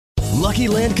Lucky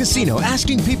Land Casino,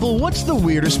 asking people, what's the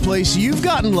weirdest place you've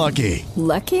gotten lucky?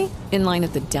 Lucky? In line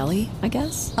at the deli, I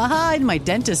guess? Aha, in my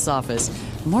dentist's office.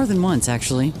 More than once,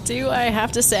 actually. Do I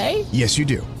have to say? Yes, you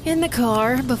do. In the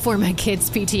car before my kids'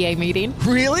 PTA meeting.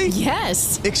 Really?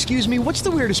 Yes. Excuse me, what's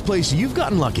the weirdest place you've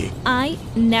gotten lucky? I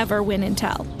never win and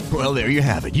tell. Well, there you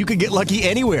have it. You can get lucky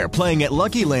anywhere, playing at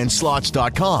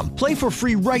LuckyLandSlots.com. Play for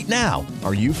free right now.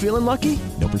 Are you feeling lucky?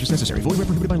 No purchase necessary. Void where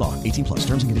prohibited by law. 18 plus.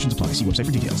 Terms and conditions apply. See website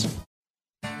for details.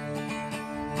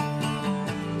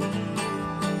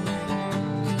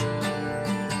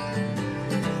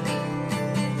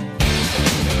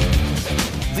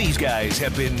 These guys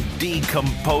have been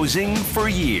decomposing for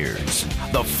years.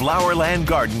 The Flowerland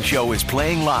Garden Show is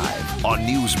playing live on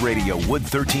News Radio Wood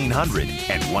 1300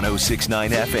 and 106.9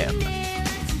 FM.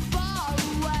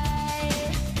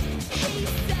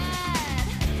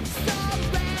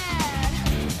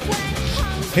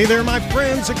 Hey there, my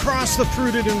friends across the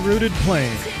fruited and rooted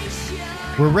plain.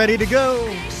 We're ready to go.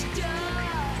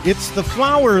 It's the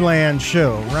Flowerland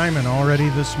Show, rhyming already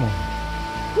this morning.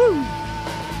 Woo!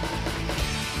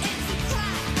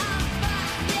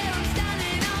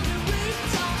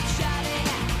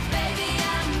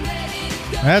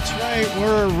 That's right,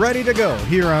 we're ready to go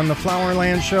here on the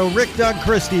Flowerland Show. Rick Doug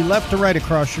Christie, left to right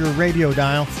across your radio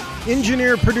dial.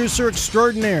 Engineer, producer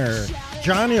extraordinaire,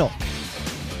 John Ilk.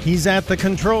 He's at the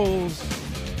controls.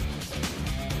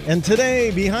 And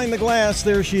today, behind the glass,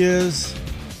 there she is.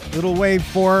 Little wave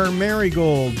for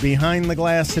Marigold behind the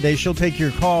glass today. She'll take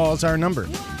your calls. Our number,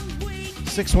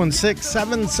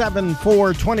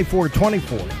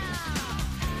 616-774-2424.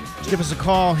 Give us a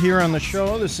call here on the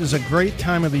show. This is a great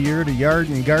time of the year to yard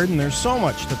and garden. There's so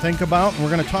much to think about, and we're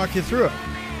going to talk you through it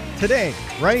today,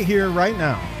 right here, right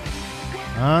now,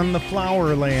 on the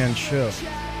Flowerland Show.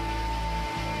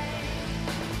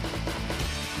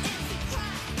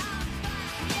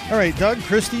 All right, Doug,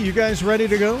 Christy, you guys ready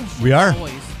to go? We are.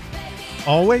 Always.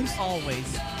 Always?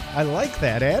 Always. I like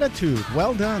that attitude.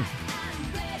 Well done.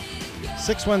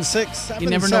 616-774-2424. You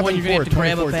never know when you're going to have to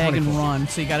grab a bag and run,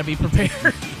 so you got to be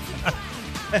prepared.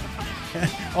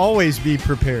 Always be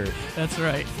prepared. That's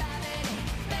right.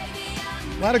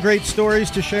 A lot of great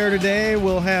stories to share today.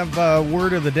 We'll have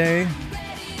word of the day.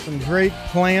 Some great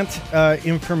plant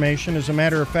information. As a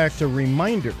matter of fact, a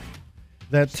reminder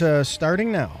that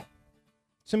starting now,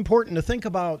 it's important to think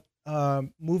about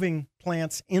moving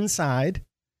plants inside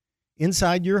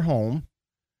your home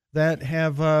that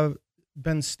have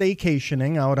been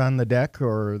staycationing out on the deck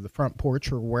or the front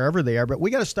porch or wherever they are. But we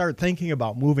got to start thinking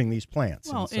about moving these plants.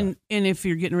 Well, inside. and if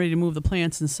you're getting ready to move the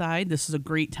plants inside, this is a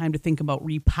great time to think about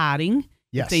repotting.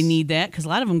 Yes. If they need that, because a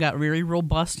lot of them got very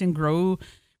robust and grow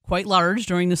quite large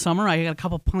during the summer. I got a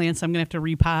couple plants I'm going to have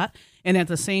to repot. And at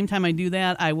the same time I do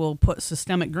that, I will put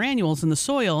systemic granules in the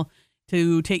soil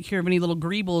to take care of any little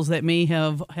greebles that may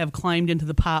have climbed into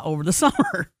the pot over the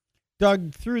summer.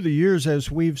 Doug, through the years as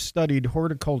we've studied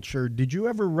horticulture, did you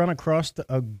ever run across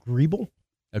a greeble?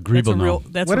 A greeble, no.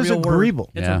 What is a greeble?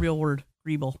 It's a real word,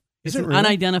 greeble. It's an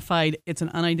unidentified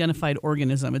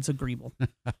organism. It's a greeble.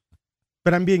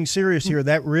 But I'm being serious here.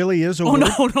 That really is a word? No.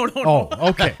 Oh,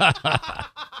 okay.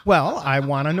 Well, I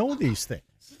want to know these things.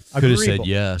 Could have said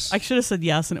yes. I should have said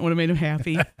yes, and it would have made him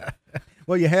happy.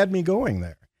 Well, you had me going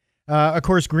there. Of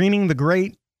course, greening the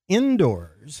great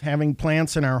indoors, having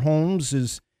plants in our homes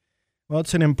is, well,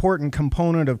 it's an important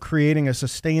component of creating a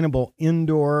sustainable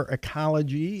indoor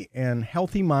ecology and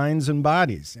healthy minds and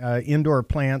bodies. Indoor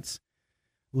plants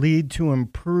lead to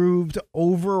improved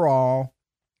overall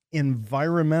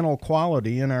environmental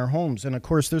quality in our homes. And, of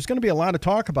course, there's going to be a lot of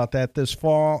talk about that this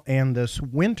fall and this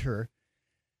winter.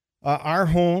 Our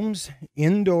homes,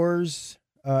 indoors,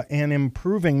 and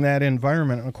improving that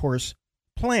environment, and, of course,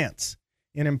 plants.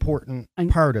 An important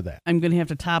part of that. I'm going to have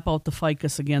to top out the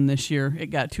ficus again this year. It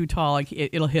got too tall.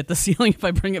 It'll hit the ceiling if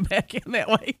I bring it back in that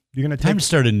way. You're going to time to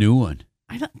start a new one.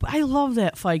 I love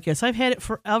that ficus. I've had it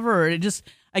forever.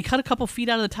 I cut a couple feet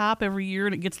out of the top every year,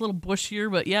 and it gets a little bushier.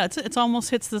 But yeah, it's almost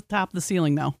hits the top of the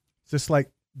ceiling now. Is this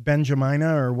like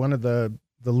Benjamina or one of the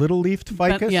little leafed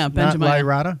ficus? Benjamina. Not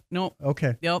Lyrata? No.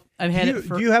 Okay. Yep. I've had it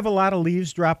for. Do you have a lot of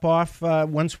leaves drop off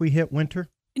once we hit winter?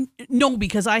 No,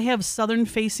 because I have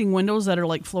southern-facing windows that are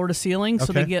like floor-to-ceiling,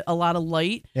 so they get a lot of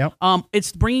light. Yep.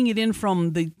 It's bringing it in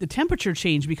from the temperature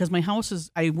change because my house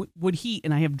is wood heat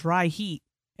and I have dry heat,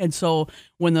 and so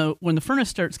when the furnace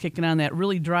starts kicking on that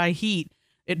really dry heat,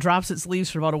 it drops its leaves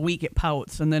for about a week. It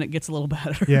pouts, and then it gets a little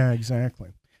better. Yeah, exactly.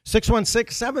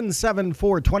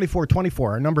 616-774-2424.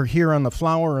 Our number here on the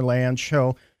Flowerland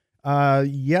Show.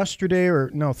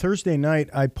 Thursday night,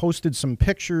 I posted some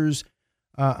pictures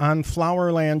on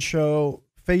Flowerland Show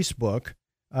Facebook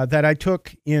that I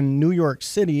took in New York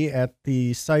City at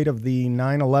the site of the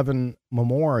 9/11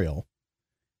 memorial,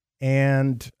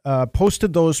 and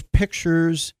posted those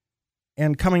pictures.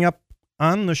 And coming up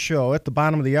on the show at the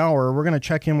bottom of the hour, we're going to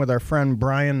check in with our friend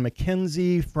Brian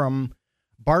McKenzie from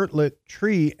Bartlett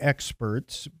Tree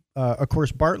Experts. Of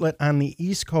course, Bartlett on the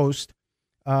East Coast,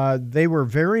 they were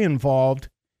very involved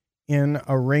in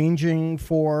arranging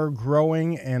for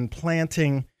growing and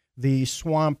planting the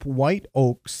swamp white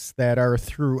oaks that are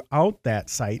throughout that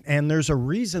site. And there's a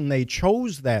reason they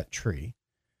chose that tree.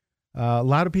 A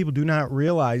lot of people do not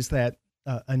realize that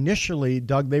initially,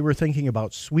 Doug, they were thinking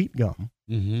about sweet gum,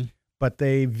 but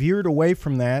they veered away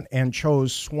from that and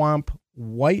chose swamp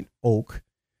white oak.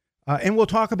 And we'll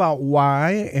talk about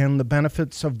why and the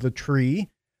benefits of the tree.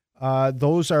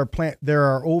 There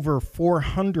are over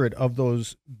 400 of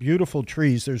those beautiful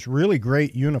trees. There's really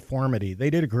great uniformity. They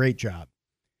did a great job.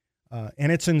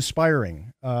 And it's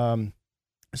inspiring.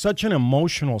 Such an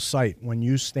emotional sight when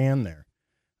you stand there.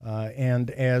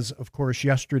 And as, of course,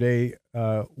 yesterday,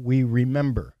 we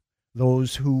remember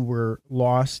those who were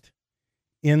lost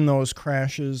in those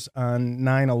crashes on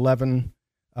 9/11.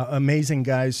 Amazing,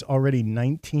 guys, already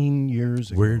 19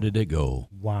 years ago. Where did it go?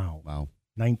 Wow.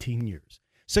 19 years.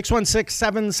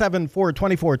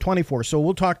 616-774-2424. So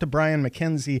we'll talk to Brian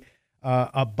McKenzie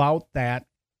about that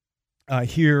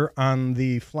here on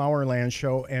the Flowerland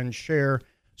Show and share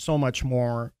so much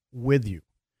more with you.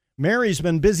 Mary's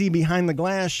been busy behind the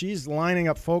glass. She's lining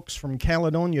up folks from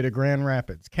Caledonia to Grand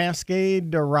Rapids,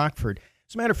 Cascade to Rockford.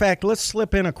 As a matter of fact, let's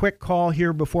slip in a quick call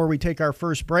here before we take our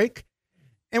first break.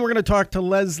 And we're going to talk to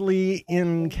Leslie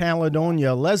in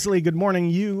Caledonia. Leslie, good morning.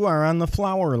 You are on the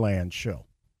Flowerland Show.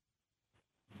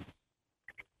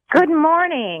 Good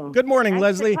morning. Good morning, nice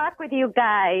Leslie. To talk with you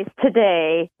guys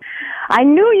today. I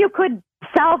knew you could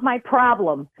solve my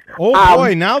problem. Oh,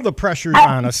 boy, now the pressure's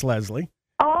on us, Leslie.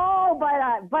 Oh,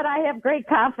 but I have great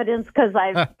confidence because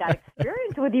I've got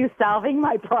experience with you solving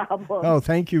my problem. Oh,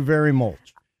 thank you very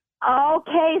much.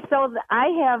 Okay, so I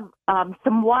have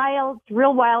some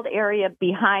real wild area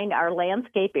behind our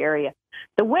landscape area.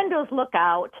 The windows look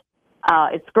out.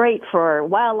 It's great for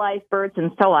wildlife, birds,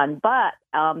 and so on. But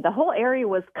the whole area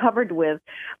was covered with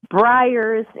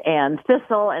briars and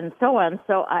thistle and so on.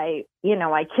 So I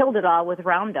killed it all with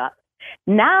Roundup.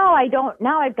 Now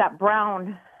I've got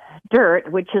brown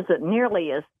dirt, which isn't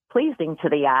nearly as pleasing to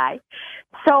the eye.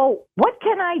 So what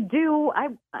can I do?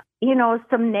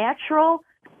 Some natural,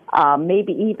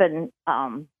 maybe even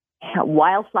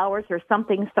wildflowers or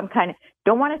something, some kind of,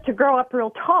 don't want it to grow up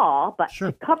real tall, but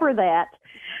sure, to cover that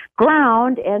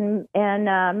ground and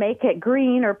make it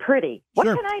green or pretty. What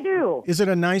sure. can I do? Is it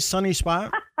a nice sunny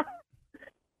spot?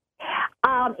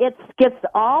 It gets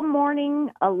all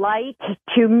morning light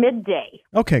to midday.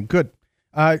 Okay, good.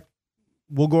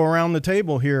 We'll go around the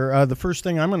table here. The first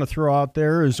thing I'm going to throw out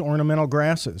there is ornamental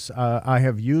grasses. I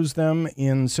have used them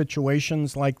in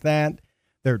situations like that.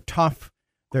 They're tough,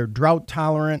 they're drought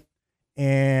tolerant,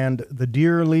 and the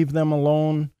deer leave them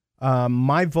alone.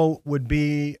 My vote would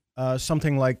be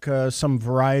something like some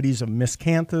varieties of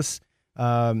miscanthus.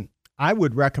 I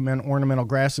would recommend ornamental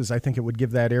grasses. I think it would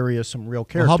give that area some real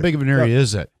character. Well, how big of an area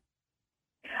is it?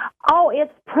 Oh,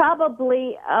 it's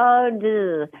probably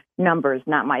numbers,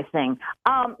 not my thing.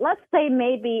 Let's say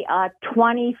maybe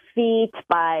 20 feet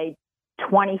by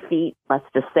 20 feet. Let's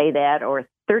just say that, or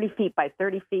 30 feet by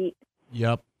 30 feet.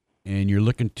 Yep. And you're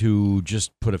looking to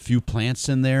just put a few plants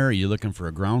in there? Are you looking for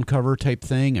a ground cover type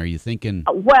thing? Are you thinking?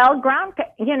 Well,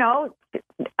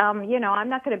 I'm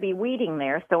not going to be weeding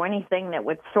there, so anything that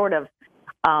would sort of,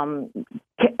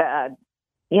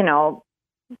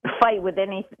 fight with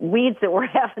any weeds that were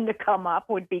having to come up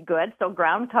would be good. So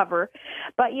ground cover,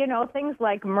 but things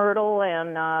like myrtle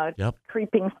and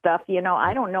creeping stuff.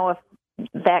 I don't know if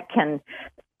that can.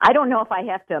 I don't know if I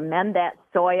have to amend that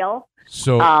soil.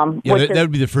 So that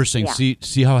would be the first thing. Yeah.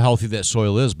 See how healthy that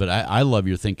soil is. But I love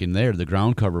your thinking there. The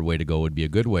ground cover way to go would be a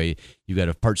good way. You got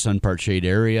a part sun, part shade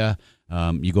area.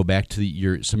 You go back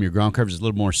to some of your ground covers is a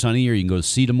little more sunnier. You can go to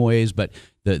sedum ways, but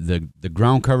the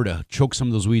ground cover to choke some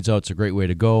of those weeds out is a great way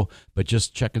to go. But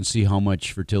just check and see how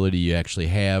much fertility you actually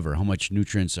have or how much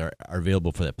nutrients are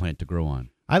available for that plant to grow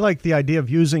on. I like the idea of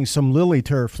using some lily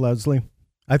turf, Leslie.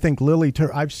 I think lily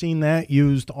turf, I've seen that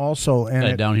used also.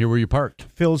 And down here where you parked.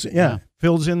 Fills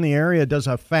in the area, does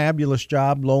a fabulous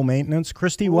job, low maintenance.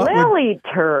 Christy, Lily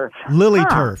turf. Lily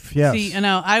turf, yes. See, and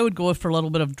now I would go for a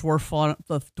little bit of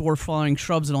dwarf flowering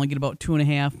shrubs that only get about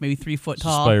 2.5, maybe 3 foot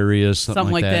tall. Spireas,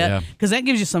 something like that. Because that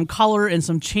gives you some color and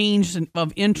some change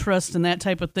of interest and that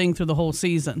type of thing through the whole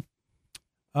season.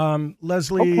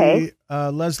 Leslie, okay.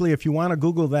 Leslie, if you want to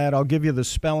Google that, I'll give you the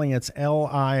spelling. It's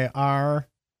Lirtr.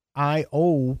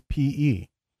 L-I-R-I-O-P-E.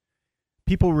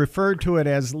 People refer to it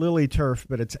as lily turf,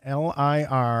 but it's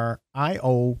L-I-R-I-O-P-E.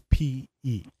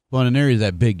 Well, in an area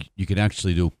that big, you can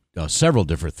actually do several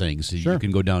different things. Sure. You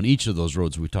can go down each of those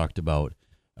roads we talked about.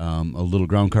 A little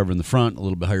ground cover in the front, a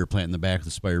little bit higher plant in the back,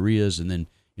 the spireas, and then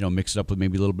mix it up with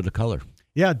maybe a little bit of color.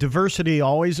 Yeah, diversity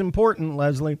always important,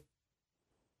 Leslie.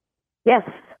 Yes.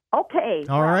 Okay.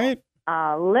 All right.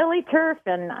 Lily turf,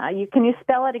 and can you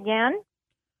spell it again?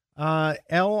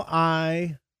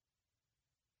 L-I.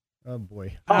 Oh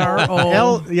boy.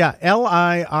 R-O.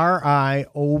 L-I-R-I-O-P-E.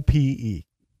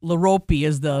 Larope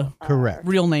is the Correct.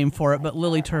 real name for it, but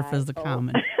lily turf is the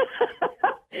common.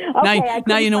 Okay,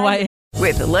 now you know why.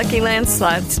 With the Lucky Land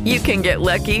Slots, you can get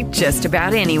lucky just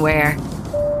about anywhere.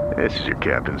 This is your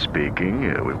captain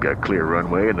speaking. We've got clear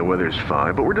runway and the weather's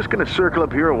fine, but we're just going to circle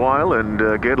up here a while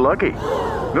and get lucky.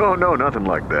 No, nothing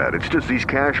like that. It's just these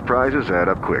cash prizes add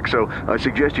up quick. So I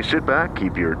suggest you sit back,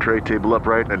 keep your tray table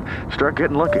upright, and start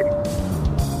getting lucky.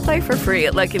 Play for free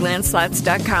at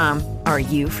LuckyLandSlots.com. Are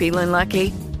you feeling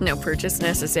lucky? No purchase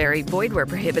necessary. Void where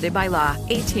prohibited by law.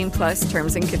 18+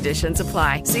 terms and conditions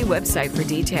apply. See website for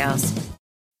details.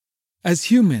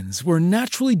 As humans, we're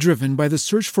naturally driven by the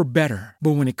search for better.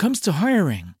 But when it comes to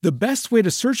hiring, the best way to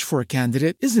search for a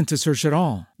candidate isn't to search at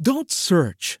all. Don't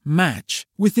search, match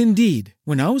with Indeed.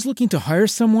 When I was looking to hire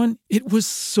someone, it was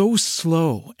so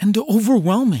slow and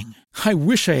overwhelming. I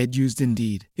wish I had used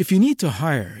Indeed. If you need to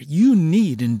hire, you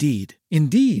need Indeed.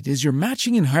 Indeed is your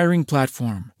matching and hiring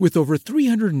platform with over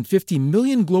 350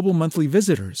 million global monthly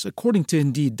visitors, according to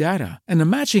Indeed data, and a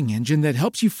matching engine that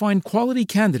helps you find quality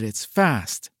candidates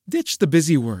fast. Ditch the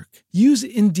busy work. Use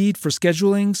Indeed for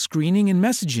scheduling, screening, and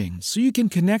messaging so you can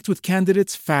connect with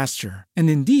candidates faster.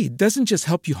 And Indeed doesn't just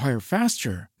help you hire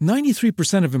faster.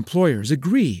 93% of employers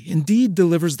agree Indeed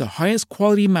delivers the highest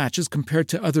quality matches compared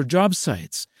to other job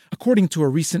sites, according to a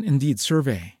recent Indeed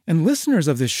survey. And listeners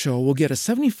of this show will get a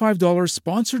 $75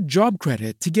 sponsored job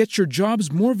credit to get your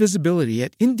jobs more visibility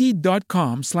at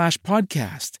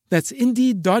Indeed.com/podcast. That's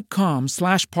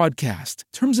Indeed.com/podcast.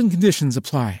 Terms and conditions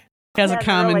apply. Has a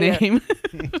common name.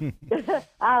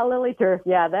 Lily turf.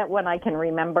 Yeah, that one I can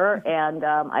remember, and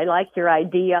I like your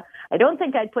idea. I don't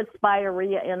think I'd put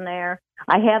spirea in there.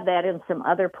 I have that in some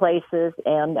other places,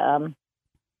 and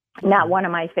not one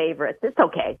of my favorites. It's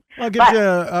okay. I'll give you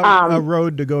a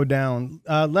road to go down.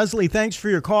 Leslie, thanks for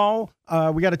your call.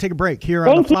 We got to take a break here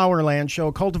on the Flowerland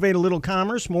Show. Cultivate a little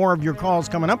commerce. More of your calls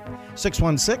coming up.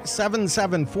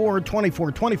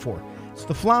 616-774-2424. It's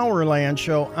the Flowerland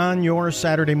Show on your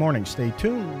Saturday morning. Stay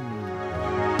tuned.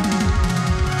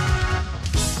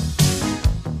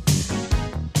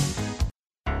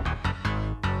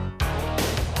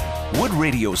 Wood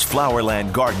Radio's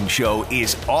Flowerland Garden Show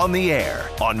is on the air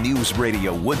on News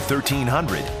Radio Wood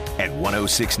 1300 and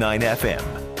 106.9 FM.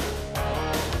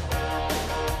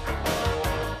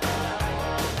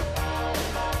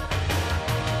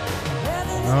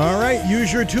 All right,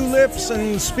 use your two lips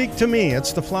and speak to me.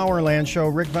 It's the Flowerland Show.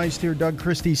 Rick Weiss here, Doug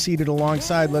Christie seated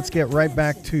alongside. Let's get right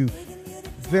back to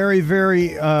very,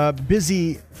 very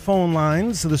busy phone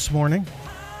lines this morning.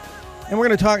 And we're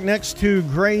going to talk next to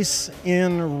Grace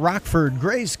in Rockford.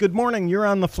 Grace, good morning. You're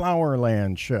on the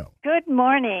Flowerland Show. Good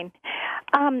morning.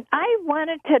 I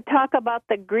wanted to talk about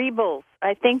the greebles.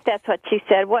 I think that's what she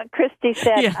said. What Christy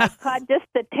said. Yeah. I caught just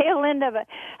the tail end of it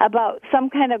about some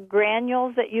kind of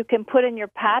granules that you can put in your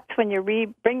pots when you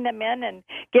bring them in and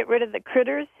get rid of the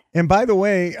critters. And by the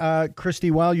way,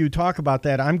 Christy, while you talk about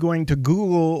that, I'm going to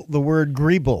Google the word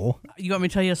greeble. You want me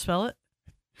to tell you how to spell it?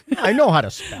 I know how to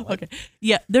spell it. Okay.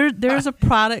 Yeah, there's a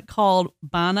product called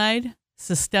Bonide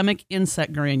Systemic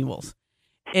Insect Granules.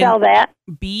 Spell that.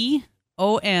 BONIDE.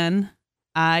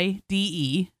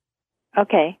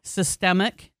 Okay.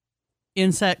 Systemic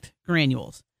Insect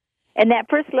Granules. And that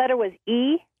first letter was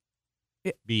E?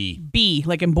 B,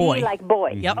 like in boy. B like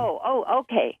boy. Yep. Oh,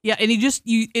 okay. Yeah, and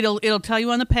it'll tell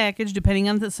you on the package, depending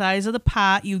on the size of the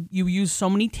pot, you use so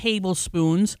many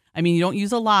tablespoons. I mean, you don't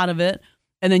use a lot of it.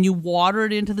 And then you water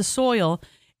it into the soil,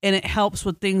 and it helps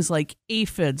with things like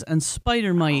aphids and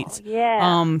spider mites. Oh,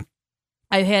 yeah.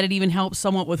 I had it even help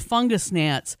somewhat with fungus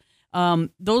gnats.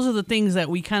 Those are the things that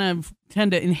we kind of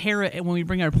tend to inherit when we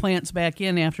bring our plants back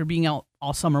in after being out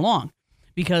all summer long,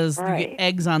 because you get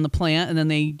eggs on the plant, and then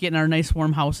they get in our nice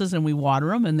warm houses, and we water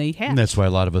them, and they hatch. And that's why a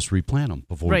lot of us replant them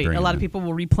before we bring them in. A lot of people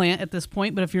will replant at this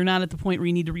point, but if you're not at the point where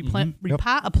you need to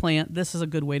repot a plant, this is a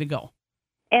good way to go.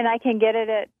 And I can get it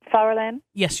at Flowerland?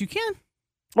 Yes, you can.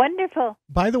 Wonderful.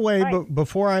 By the way,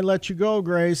 before I let you go,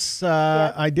 Grace,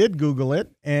 I did Google it,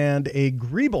 and a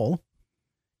greeble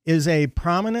is a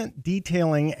prominent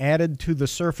detailing added to the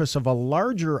surface of a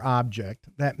larger object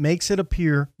that makes it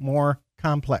appear more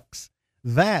complex.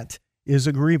 That is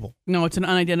agreeable. No, it's an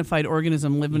unidentified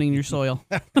organism living in your soil.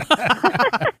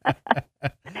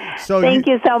 Thank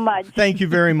you so much. Thank you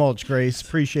very much, Grace.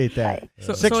 Appreciate that.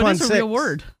 So it is a real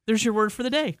word. There's your word for the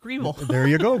day, Greeble. There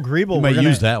you go, Greeble. You might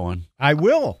use that one. I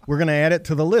will. We're going to add it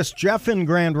to the list. Jeff in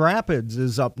Grand Rapids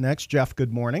is up next. Jeff,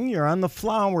 good morning. You're on the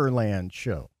Flowerland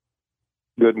Show.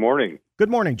 Good morning. Good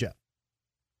morning, Jeff.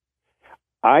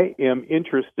 I am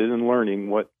interested in learning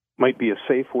what might be a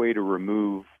safe way to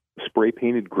remove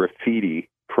spray-painted graffiti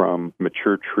from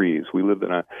mature trees. We live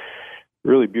in a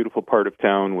really beautiful part of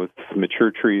town with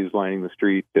mature trees lining the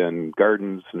street and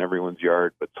gardens in everyone's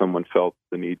yard, but someone felt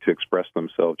the need to express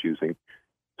themselves using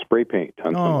spray paint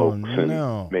on some oaks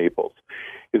and maples.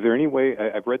 Is there any way,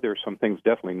 I've read there are some things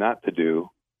definitely not to do.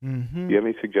 Mm-hmm. Do you have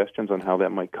any suggestions on how that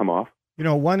might come off? You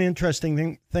know, one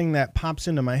interesting thing that pops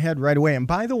into my head right away, and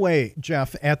by the way,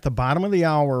 Jeff, at the bottom of the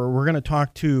hour, we're going to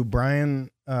talk to Brian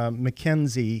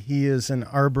McKenzie. He is an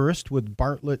arborist with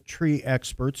Bartlett Tree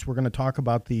Experts. We're going to talk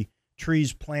about the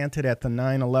trees planted at the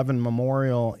 9/11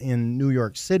 Memorial in New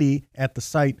York City at the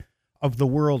site of the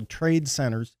World Trade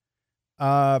Centers.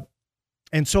 And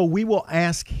so we will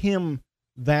ask him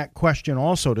that question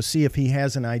also to see if he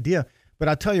has an idea. But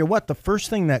I'll tell you what, the first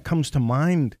thing that comes to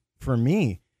mind for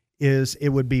me is it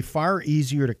would be far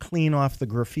easier to clean off the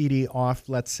graffiti off,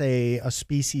 let's say, a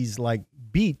species like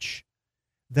beech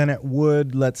than it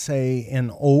would, let's say,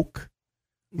 an oak.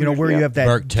 You know, where you have that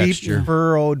bark deep texture.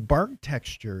 furrowed bark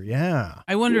texture. Yeah.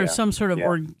 I wonder if some sort of,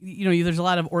 there's a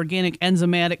lot of organic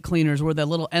enzymatic cleaners where the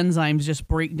little enzymes just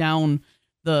break down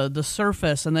the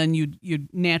surface, and then you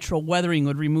natural weathering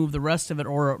would remove the rest of it,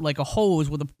 or like a hose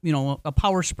with a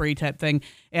power spray type thing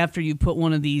after you put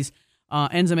one of these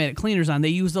enzymatic cleaners on. They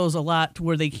use those a lot to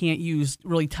where they can't use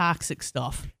really toxic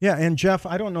stuff. Yeah, and Jeff,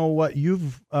 I don't know what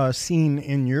you've seen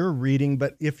in your reading,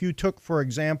 but if you took, for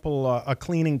example, a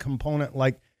cleaning component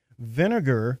like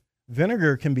vinegar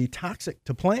can be toxic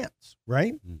to plants,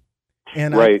 right?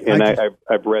 And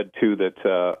I've read too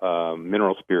that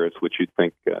mineral spirits, which you'd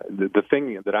think the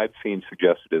thing that I've seen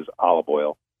suggested is olive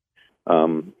oil,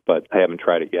 but I haven't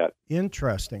tried it yet.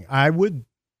 Interesting. I'd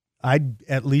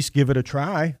at least give it a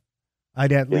try.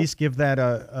 I'd at least give that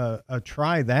a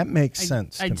try. That makes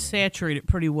sense. I'd saturate it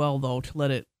pretty well though to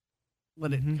let it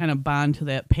kind of bond to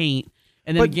that paint.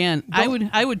 And then again,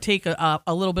 I would take a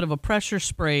little bit of a pressure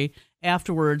spray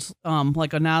afterwards,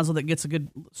 like a nozzle that gets a good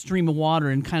stream of water,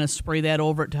 and kind of spray that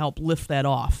over it to help lift that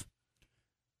off.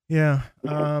 Yeah.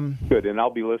 Good. And I'll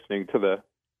be listening to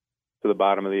the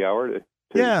bottom of the hour to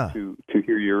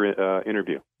hear your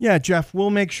interview. Yeah, Jeff,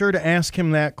 we'll make sure to ask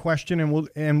him that question, and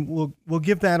we'll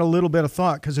give that a little bit of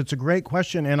thought, because it's a great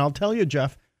question. And I'll tell you,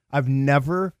 Jeff, I've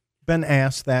never been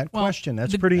asked that question.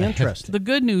 That's pretty interesting. The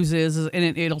good news is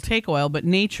and it'll take a while, but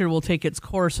nature will take its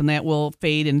course, and that will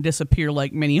fade and disappear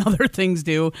like many other things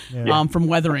do from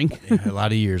weathering. A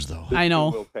lot of years, though. I know.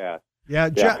 It will pass. Yeah,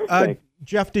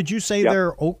 Jeff, did you say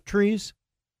they're oak trees?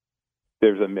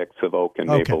 There's a mix of oak and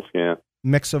maples, yeah.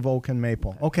 Mix of oak and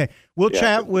maple. Okay, we'll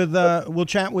chat with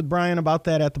Brian about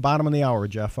that at the bottom of the hour,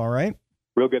 Jeff. All right.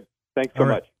 Real good. Thanks so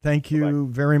much. Thank you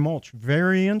very much.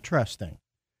 Very interesting.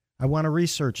 I want to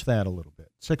research that a little bit.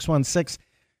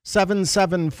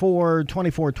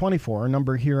 616-774-2424,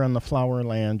 number here on the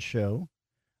Flowerland Show.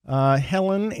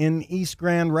 Helen in East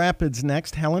Grand Rapids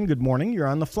next. Helen, good morning. You're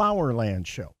on the Flowerland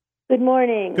Show. Good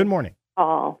morning. Good morning.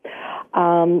 Oh,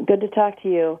 good to talk to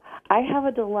you. I have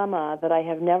a dilemma that I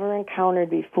have never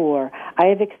encountered before. I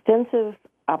have extensive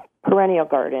perennial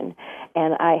garden,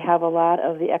 and I have a lot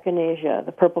of the echinacea,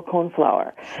 the purple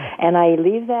coneflower, and I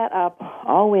leave that up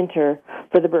all winter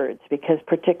for the birds, because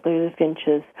particularly the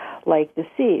finches like the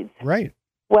seeds. Right.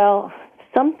 Well,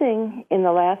 something in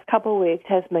the last couple of weeks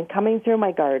has been coming through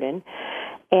my garden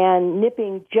and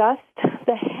nipping just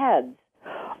the heads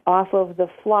off of the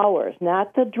flowers,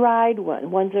 not the dried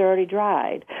ones that are already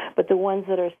dried, but the ones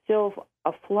that are still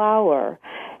a flower,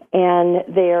 and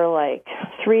they're like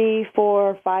 3,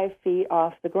 4, 5 feet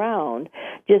off the ground,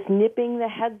 just nipping the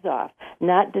heads off,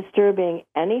 not disturbing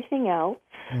anything else,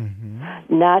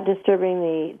 not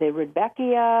disturbing the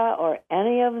Rudbeckia or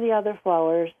any of the other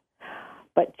flowers,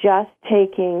 but just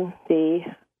taking the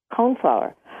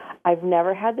coneflower. I've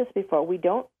never had this before. We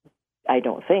don't, I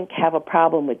don't think, have a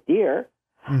problem with deer.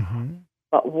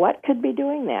 But what could be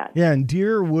doing that? Yeah, and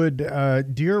deer would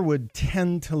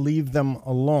tend to leave them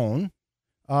alone.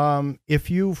 If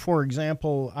you, for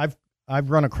example, I've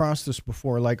run across this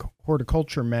before, like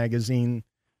Horticulture Magazine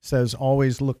says,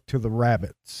 always look to the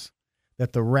rabbits.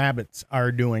 That the rabbits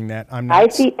are doing that. I'm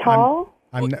not 5 feet tall?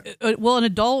 Well, an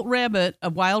adult rabbit, a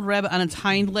wild rabbit on its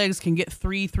hind legs can get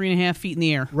 3.5 feet in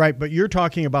the air. Right, but you're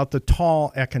talking about the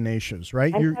tall echinaceas,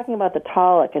 right? I'm talking about the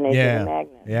tall echinaceas and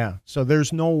magnets. Yeah, so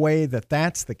there's no way that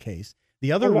that's the case.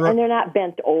 The other and they're not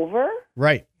bent over.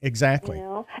 Right, exactly. You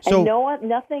know? So, and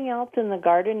nothing else in the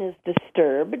garden is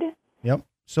disturbed. Yep.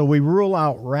 So we rule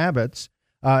out rabbits.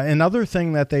 Another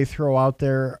thing that they throw out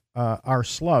there are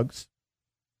slugs.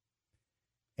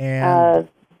 And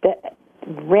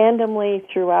randomly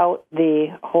throughout the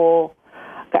whole,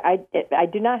 I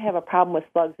do not have a problem with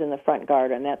slugs in the front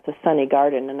garden. That's a sunny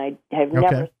garden, and I have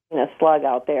never seen a slug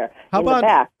out there. The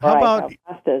back, how about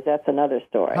hostas? That's another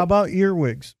story. How about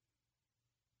earwigs?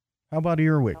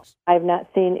 I've not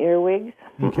seen earwigs.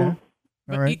 Okay. All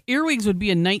But right. earwigs would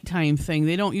be a nighttime thing.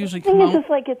 They don't usually The thing come is, out. it's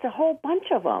like it's a whole bunch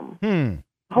of them.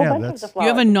 A whole bunch of the You flowers.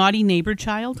 have a naughty neighbor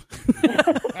child?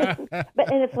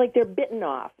 And it's like they're bitten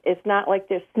off. It's not like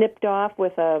they're snipped off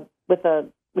with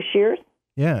shears.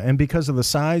 Yeah, and because of the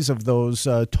size of those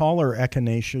taller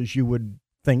echinaceas, you would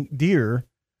think deer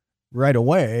right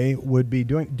away would be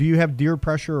doing. Do you have deer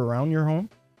pressure around your home?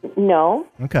 No.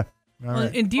 Okay. All Well,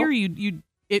 right. in deer,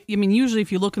 usually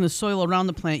if you look in the soil around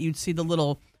the plant, you'd see the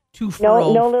little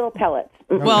two-furrow. No little pellets.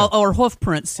 Well, or hoof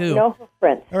prints, too. No hoof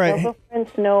prints. All right. No hoof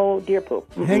prints, no deer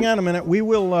poop. Hang on a minute. We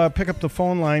will pick up the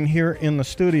phone line here in the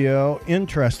studio.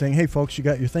 Interesting. Hey, folks, you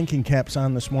got your thinking caps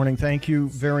on this morning. Thank you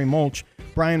very much.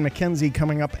 Brian McKenzie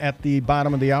coming up at the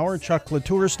bottom of the hour. Chuck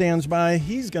Latour stands by.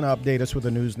 He's going to update us with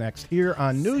the news next here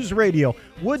on News Radio,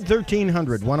 Wood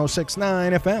 1300,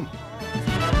 106.9 FM.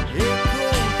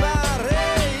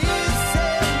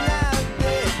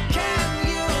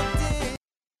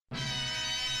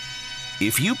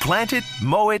 If you plant it,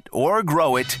 mow it, or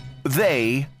grow it,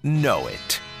 they know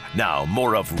it. Now,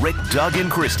 more of Rick, Doug, and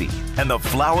Christy and the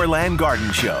Flowerland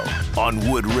Garden Show on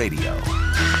Wood Radio.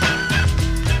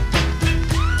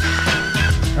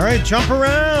 All right, jump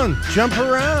around.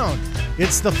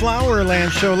 It's the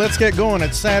Flowerland Show. Let's get going.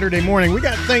 It's Saturday morning. We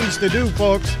got things to do,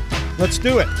 folks. Let's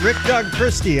do it. Rick, Doug,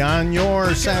 Christy on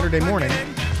your Saturday morning.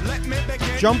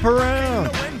 Jump around.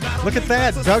 Look at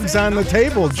that. Doug's on the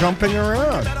table jumping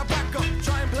around.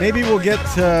 Maybe we'll get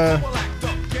You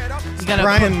gotta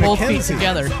Brian put both feet McKenzie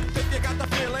together.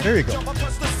 There you go.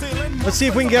 Let's see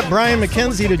if we can get Brian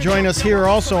McKenzie to join us here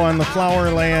also on the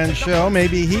Flowerland Show.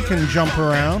 Maybe he can jump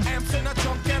around.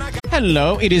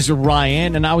 Hello, it is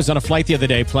Ryan, and I was on a flight the other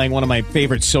day playing one of my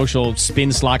favorite social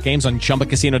spin slot games on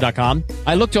ChumbaCasino.com.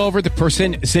 I looked over at the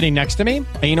person sitting next to me,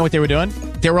 and you know what they were doing?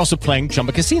 They were also playing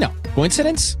Chumba Casino.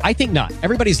 Coincidence? I think not.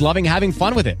 Everybody's loving having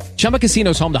fun with it. Chumba Casino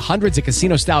is home to hundreds of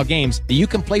casino-style games that you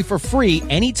can play for free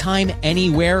anytime,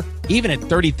 anywhere, even at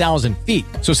 30,000 feet.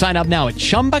 So sign up now at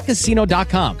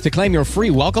ChumbaCasino.com to claim your free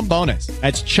welcome bonus.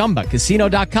 That's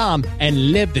ChumbaCasino.com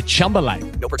and live the Chumba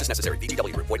life. No purchase necessary.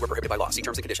 VGW. Void were prohibited by law. See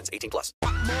terms and conditions. 18+.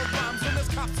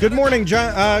 Good morning,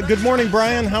 John. Good morning,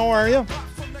 Brian. How are you?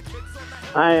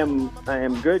 I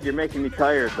am good. You're making me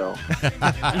tired, though.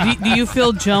 Do you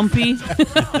feel jumpy?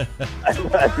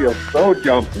 I feel so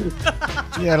jumpy.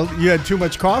 You had too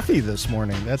much coffee this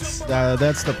morning. That's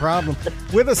the problem.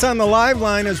 With us on the live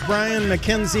line is Brian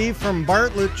McKenzie from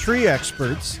Bartlett Tree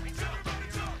Experts.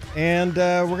 And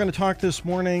we're going to talk this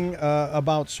morning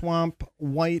about swamp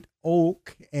white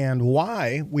oak and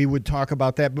why we would talk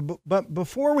about that. But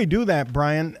before we do that,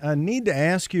 Brian, I need to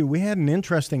ask you, we had an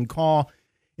interesting call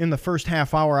in the first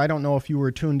half hour. I don't know if you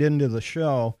were tuned into the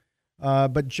show,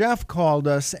 but Jeff called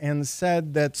us and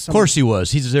said that Of course he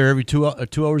was. He's there every 2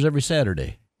 hours every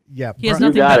Saturday. Yeah. He has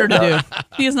nothing better to do.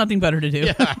 He has nothing better to do.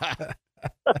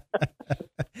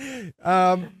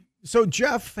 So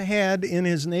Jeff had in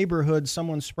his neighborhood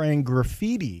someone spraying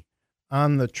graffiti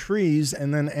on the trees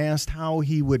and then asked how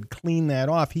he would clean that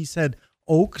off. He said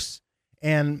oaks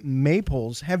and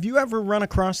maples. Have you ever run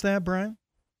across that, Brian?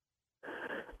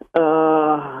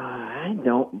 I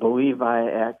don't believe I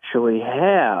actually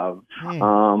have.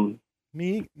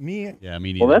 Me? Yeah,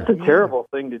 me neither. Well, that's a terrible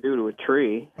thing to do to a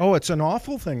tree. Oh, it's an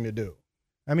awful thing to do.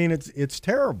 I mean, it's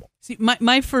terrible. See,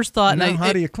 my first thought, Now,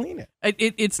 how do you clean it?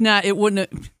 It's not. It wouldn't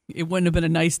have been a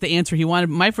nice the answer he wanted.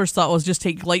 My first thought was just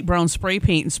take light brown spray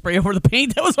paint and spray over the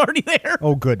paint that was already there.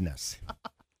 Oh goodness.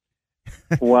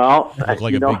 Well, look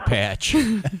like a big patch.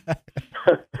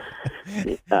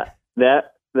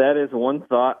 That is one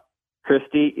thought.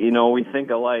 Christy, we think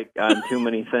alike on too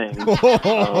many things.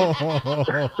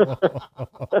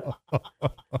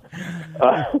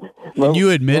 Can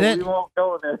you admit it? We won't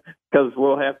go there because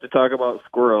we'll have to talk about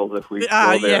squirrels if we go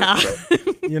there. Yeah.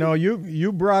 So.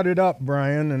 You brought it up,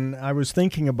 Brian, and I was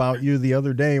thinking about you the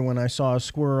other day when I saw a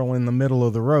squirrel in the middle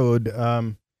of the road.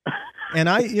 And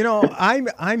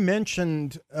I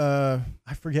mentioned,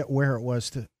 I forget where it was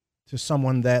to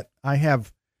someone that I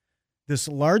have this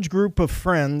large group of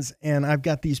friends, and I've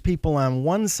got these people on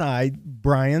one side,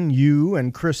 Brian, you,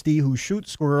 and Christy, who shoot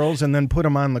squirrels and then put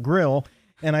them on the grill.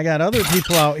 And I got other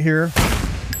people out here,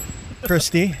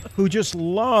 Christy, who just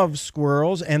love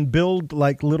squirrels and build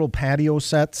like little patio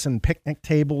sets and picnic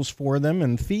tables for them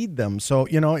and feed them. So,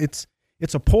 it's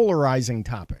a polarizing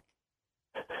topic.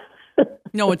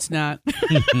 No, it's not.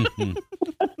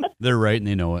 They're right, and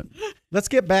they know it. Let's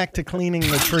get back to cleaning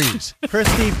the trees.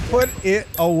 Christy, put it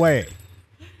away.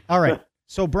 All right.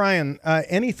 So, Brian,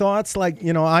 any thoughts? Like,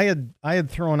 I had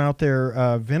thrown out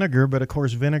there vinegar, but of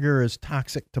course, vinegar is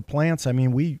toxic to plants. I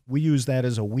mean, we use that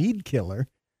as a weed killer.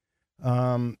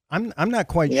 I'm not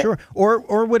quite sure.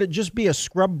 Or would it just be a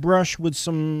scrub brush with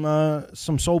some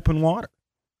soap and water?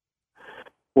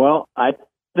 Well, I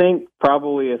think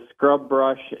probably a scrub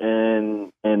brush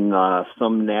and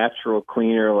some natural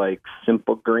cleaner like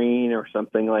Simple Green or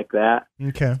something like that.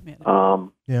 Okay.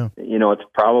 Yeah. It's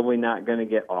probably not going to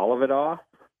get all of it off,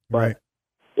 but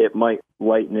it might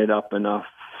lighten it up enough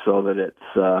so that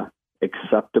it's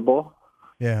acceptable.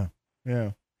 Yeah.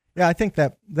 I think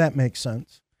that makes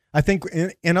sense. I think,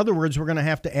 in other words, we're going to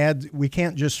have to add, we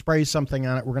can't just spray something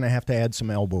on it. We're going to have to add some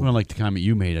elbow. Well, like the comment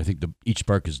you made, I think each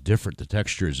bark is different. The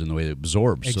texture is in the way it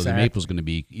absorbs. Exactly. So the maple is going to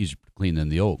be easier to clean than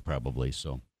the oak, probably.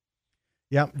 So,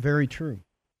 yeah, very true.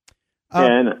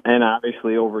 And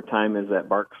obviously, over time, as that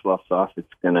bark sloughs off,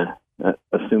 it's going to,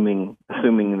 assuming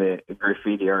the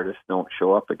graffiti artists don't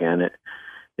show up again,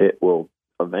 it will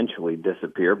eventually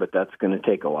disappear, but that's going to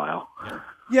take a while.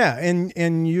 Yeah,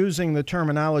 and using the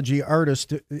terminology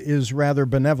artist is rather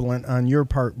benevolent on your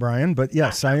part, Brian, but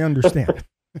yes, I understand.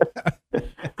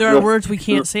 There are words we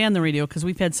can't say on the radio because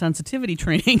we've had sensitivity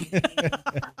training.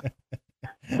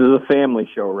 This is a family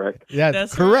show, Rick. Yeah,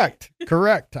 That's correct.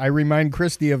 Correct. I remind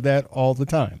Christy of that all the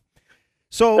time.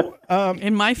 So,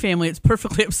 in my family, it's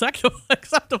perfectly acceptable.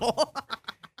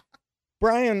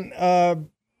 Brian,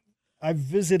 I've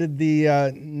visited the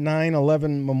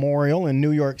 9/11 Memorial in New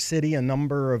York City a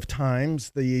number of times,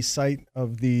 the site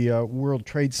of the World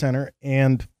Trade Center,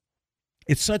 and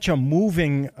it's such a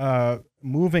moving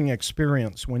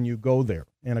experience when you go there.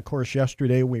 And of course,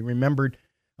 yesterday we remembered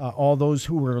all those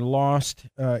who were lost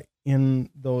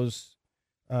in those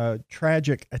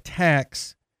tragic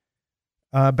attacks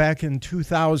back in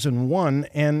 2001.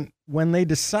 And when they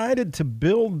decided to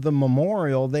build the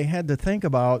memorial, they had to think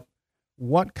about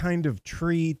what kind of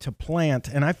tree to plant.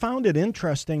 And I found it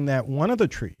interesting that one of the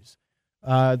trees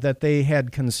that they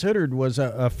had considered was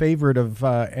a favorite of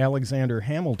Alexander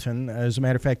Hamilton. As a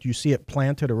matter of fact, you see it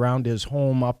planted around his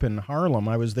home up in Harlem.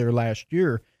 I was there last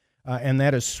year, and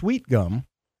that is sweet gum.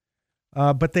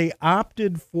 But they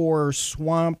opted for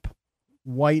swamp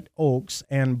white oaks,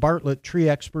 and Bartlett tree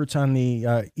experts on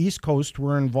the East Coast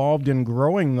were involved in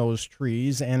growing those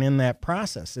trees and in that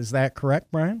process. Is that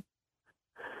correct, Brian?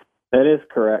 That is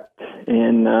correct,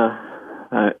 and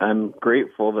I'm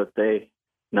grateful that they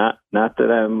not that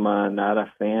I'm not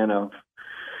a fan of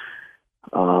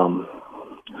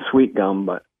sweet gum,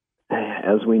 but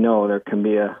as we know, there can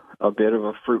be a bit of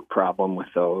a fruit problem with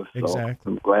those. So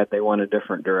exactly. I'm glad they went a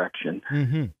different direction.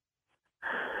 Mm-hmm.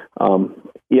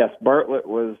 Yes, Bartlett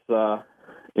was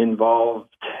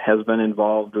has been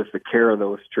involved with the care of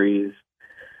those trees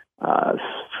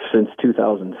since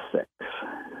 2006.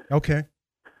 Okay.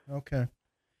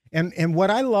 And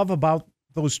what I love about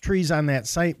those trees on that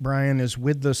site, Brian, is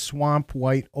with the swamp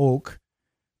white oak,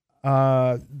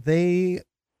 there's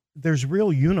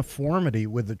real uniformity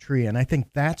with the tree, and I think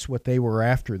that's what they were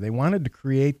after. They wanted to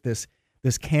create this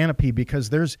canopy because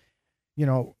there's,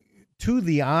 to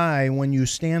the eye when you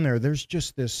stand there, there's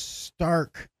just this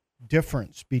stark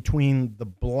difference between the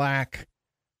black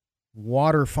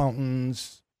water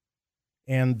fountains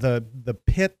and the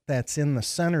pit that's in the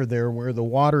center there where the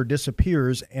water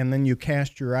disappears, and then you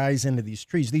cast your eyes into these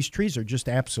trees. These trees are just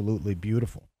absolutely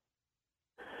beautiful.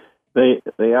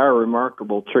 They are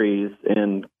remarkable trees,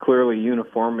 and clearly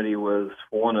uniformity was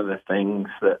one of the things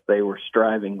that they were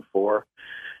striving for.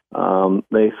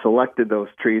 They selected those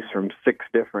trees from 6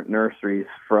 different nurseries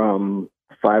from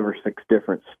 5 or 6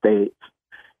 different states,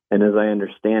 and as I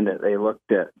understand it, they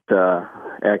looked at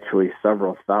actually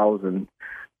several thousand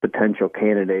potential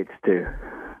candidates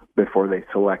before they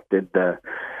selected the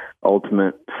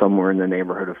ultimate somewhere in the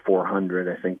neighborhood of 400.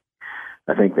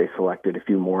 I think they selected a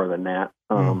few more than that.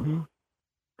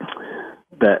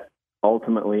 That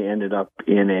ultimately ended up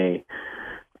in a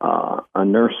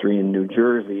nursery in New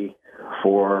Jersey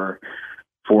for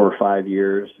 4 or 5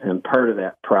 years, and part of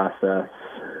that process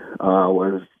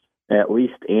was at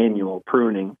least annual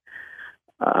pruning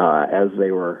as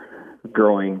they were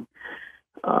growing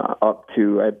up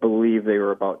to, I believe they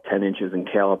were about 10 inches in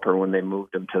caliper when they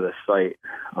moved them to the site.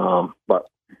 But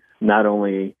not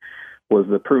only was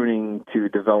the pruning to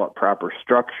develop proper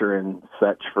structure and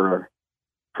such for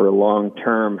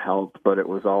long-term health, but it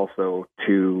was also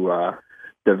to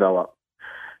develop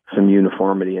some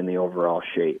uniformity in the overall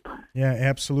shape. Yeah,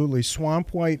 absolutely.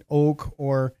 Swamp white oak,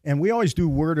 and we always do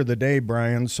word of the day,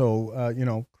 Brian, so,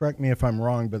 correct me if I'm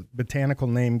wrong, but botanical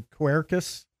name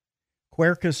Quercus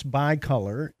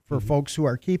bicolor, for folks who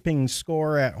are keeping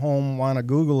score at home, want to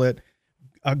Google it.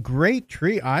 A great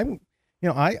tree. I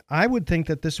would think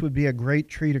that this would be a great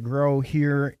tree to grow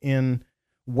here in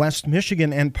West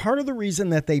Michigan. And part of the reason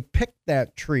that they picked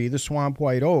that tree, the swamp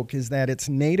white oak, is that it's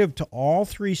native to all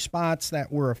three spots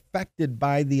that were affected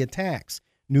by the attacks: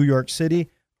 New York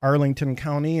City, Arlington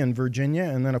County in Virginia,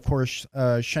 and then, of course,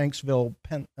 Shanksville,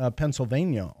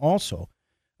 Pennsylvania also.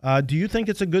 Do you think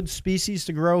it's a good species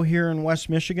to grow here in West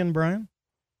Michigan, Brian?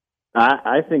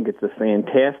 I think it's a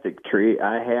fantastic tree.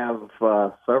 I have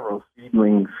several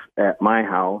seedlings at my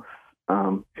house,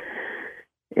 and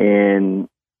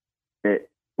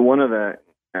one of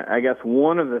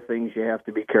the things you have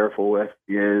to be careful with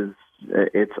is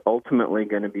it's ultimately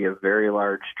going to be a very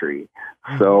large tree.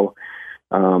 Mm-hmm. So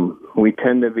we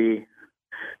tend to be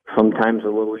sometimes a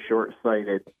little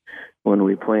short-sighted when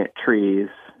we plant trees.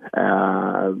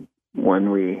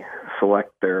 When we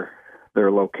select their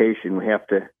location, we have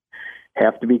to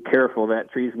be careful.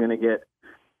 That tree's going to get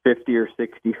 50 or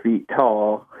 60 feet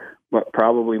tall, but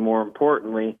probably more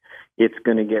importantly, it's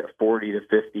going to get 40 to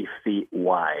 50 feet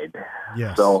wide.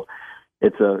 Yes. So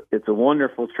it's a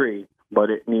wonderful tree,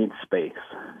 but it needs space.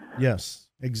 Yes,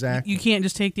 exactly. You can't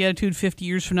just take the attitude 50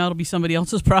 years from now it'll be somebody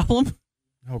else's problem.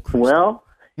 Oh, Christy. Well,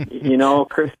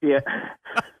 Christy,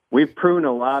 we've pruned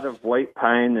a lot of white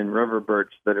pine and river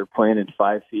birch that are planted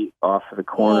 5 feet off of the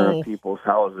corner of people's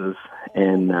houses,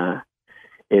 and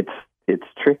it's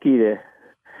tricky to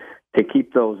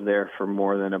keep those there for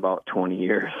more than about 20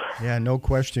 years. Yeah, no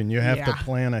question. You have to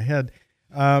plan ahead.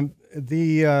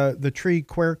 The tree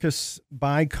Quercus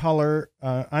bicolor,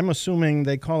 I'm assuming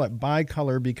they call it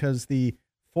bicolor because the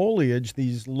foliage,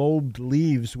 these lobed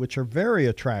leaves, which are very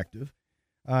attractive,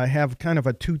 have kind of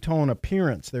a two-tone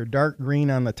appearance. They're dark green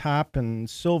on the top and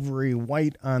silvery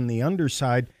white on the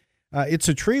underside. It's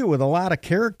a tree with a lot of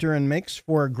character and makes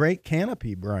for a great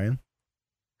canopy, Brian.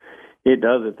 It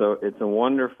does. It's a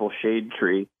wonderful shade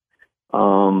tree. As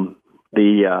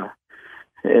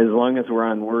long as we're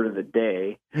on word of the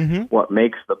day, what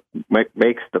makes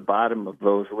the bottom of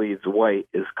those leaves white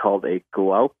is called a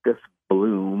glaucous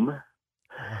bloom.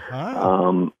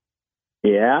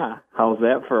 Yeah, how's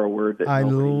that for a word that I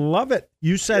love it?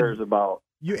 You said cares about.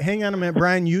 Hang on a minute,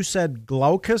 Brian. You said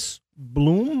glaucous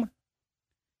bloom?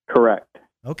 Correct.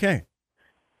 Okay.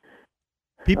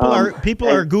 People are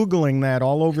Googling that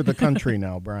all over the country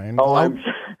now, Brian. Have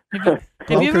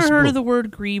you ever heard of the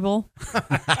word greeble?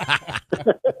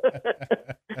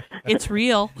 It's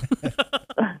real.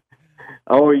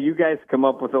 Oh, you guys come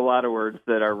up with a lot of words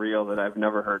that are real that I've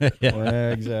never heard of.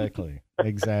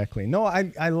 Exactly. No,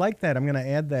 I like that. I'm going to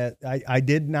add that. I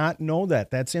did not know that.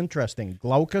 That's interesting.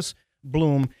 Glaucous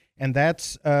bloom, and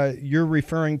that's you're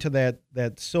referring to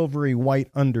that silvery white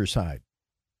underside.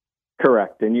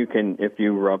 Correct, and you can, if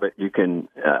you rub it, you can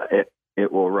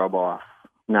it will rub off,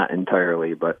 not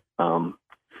entirely, but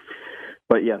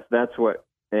yes, that's what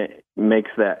makes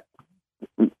that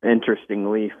interesting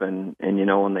leaf, and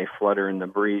when they flutter in the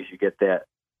breeze, you get that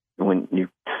when you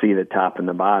see the top and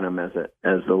the bottom as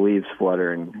the leaves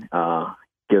flutter, and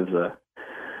gives a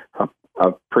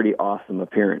pretty awesome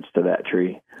appearance to that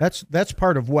tree. That's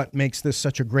part of what makes this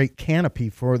such a great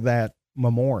canopy for that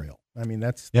memorial. I mean,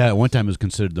 at one time it was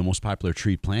considered the most popular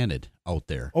tree planted out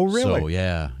there. Oh, really? So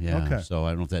yeah. Okay. So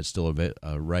I don't know if that's still a bit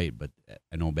right, but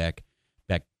I know back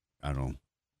I don't know,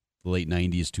 the late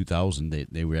 90s, 2000,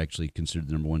 they were actually considered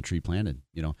the number one tree planted.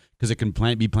 Because it can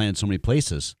be planted so many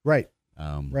places. Right.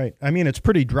 Right. I mean, it's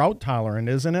pretty drought tolerant,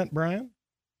 isn't it, Brian?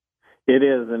 It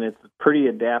is, and it's pretty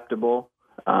adaptable.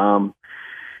 And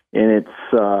it's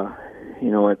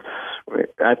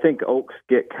I think oaks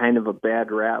get kind of a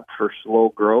bad rap for slow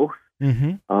growth.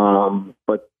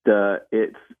 But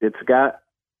it's got,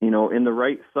 in the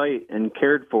right site and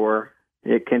cared for,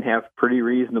 it can have pretty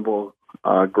reasonable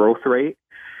growth rate.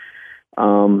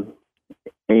 And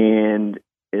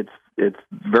it's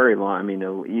very long. I mean,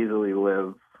 it'll easily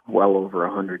live well over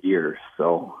 100 years.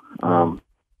 So,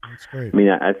 that's great. I mean,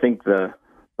 I think the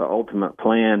ultimate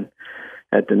plan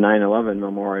at the 9/11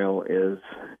 memorial is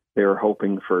they were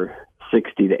hoping for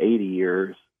 60 to 80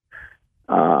 years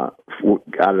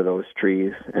out of those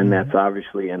trees, and that's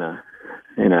obviously in a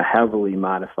heavily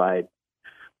modified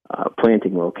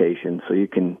planting location. So you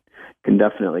can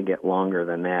definitely get longer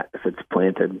than that if it's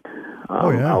planted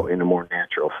out in a more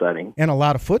natural setting. And a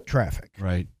lot of foot traffic.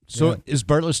 Right. So is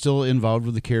Bartlett still involved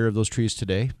with the care of those trees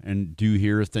today? And do you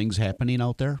hear things happening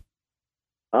out there?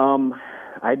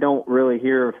 I don't really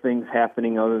hear of things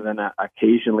happening other than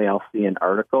occasionally I'll see an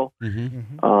article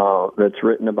that's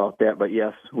written about that. But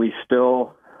yes, we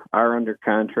still are under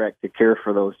contract to care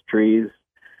for those trees.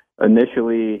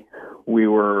 Initially, we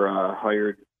were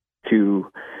hired to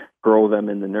grow them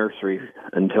in the nursery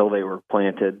until they were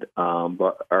planted.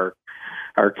 But our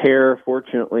care,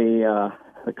 fortunately,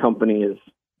 the company is,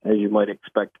 as you might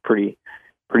expect, pretty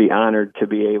honored to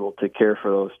be able to care for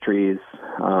those trees.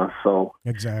 So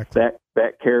exactly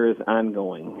that care is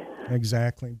ongoing.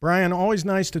 Exactly. Brian, always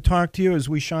nice to talk to you as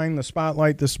we shine the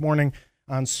spotlight this morning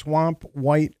on swamp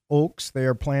white oaks. They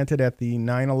are planted at the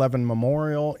 9/11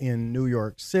 Memorial in New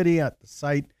York City at the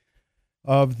site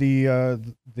of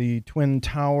the Twin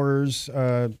Towers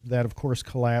that, of course,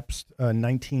 collapsed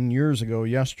 19 years ago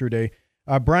yesterday.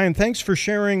 Brian, thanks for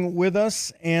sharing with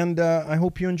us, and I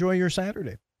hope you enjoy your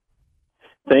Saturday.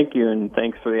 Thank you, and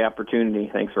thanks for the opportunity.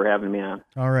 Thanks for having me on.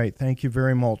 All right, thank you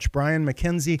very much. Brian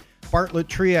McKenzie, Bartlett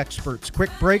Tree Experts. Quick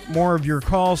break, more of your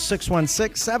calls,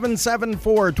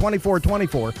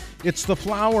 616-774-2424. It's the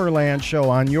Flowerland Show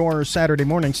on your Saturday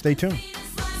morning. Stay tuned.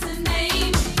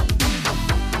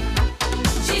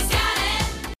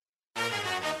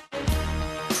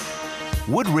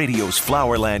 Wood Radio's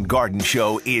Flowerland Garden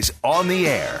Show is on the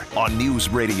air on News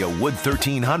Radio Wood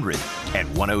 1300 and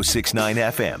 106.9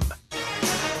 FM.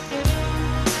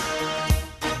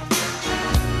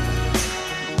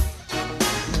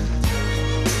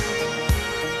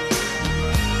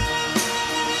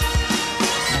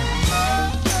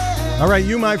 All right,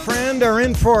 you, my friend, are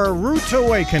in for a rude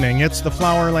awakening. It's the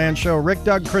Flowerland Show. Rick,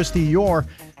 Doug, Christy, your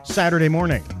Saturday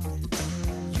morning.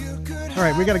 All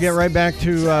right, we got to get right back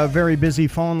to very busy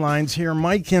phone lines here.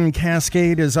 Mike in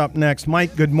Cascade is up next.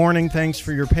 Mike, good morning. Thanks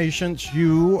for your patience.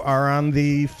 You are on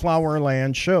the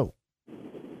Flowerland Show.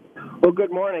 Well,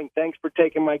 good morning. Thanks for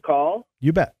taking my call.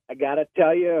 You bet. I got to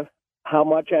tell you how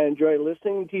much I enjoy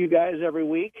listening to you guys every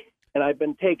week, and I've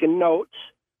been taking notes.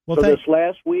 Well, so this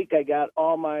last week, I got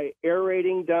all my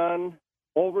aerating done,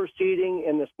 overseeding,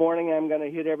 and this morning I'm going to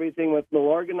hit everything with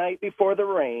Milorganite before the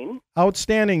rain.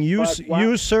 Outstanding. You,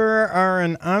 sir, are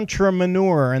an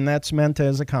entrepreneur, and that's meant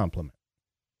as a compliment.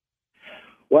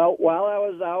 Well, while I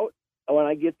was out, when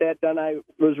I get that done, I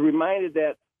was reminded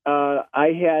that I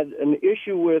had an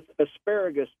issue with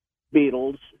asparagus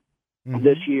beetles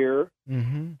this year,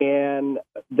 and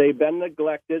they've been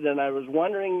neglected, and I was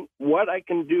wondering what I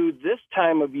can do this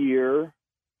time of year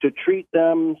to treat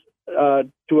them, to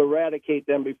eradicate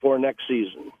them before next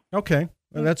season. Okay,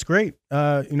 well, that's great.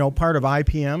 Part of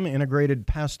IPM, Integrated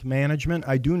Pest Management,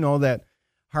 I do know that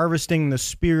harvesting the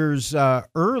spears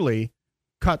early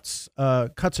cuts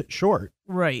it short.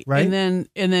 Right. Right. And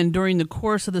then during the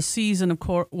course of the season, of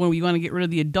course, when we want to get rid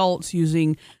of the adults,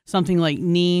 using something like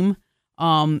neem.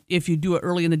 If you do it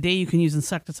early in the day, you can use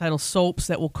insecticidal soaps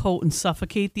that will coat and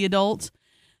suffocate the adults.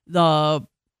 The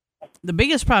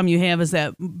biggest problem you have is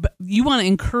that you want to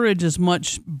encourage as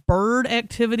much bird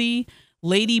activity,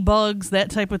 ladybugs,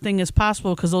 that type of thing as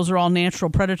possible, because those are all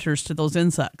natural predators to those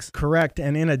insects. Correct.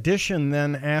 And in addition,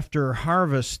 then after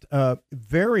harvest,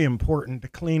 very important to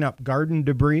clean up garden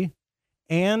debris.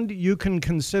 And you can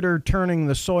consider turning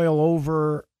the soil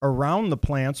over around the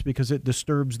plants because it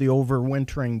disturbs the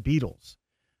overwintering beetles.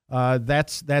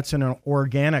 That's an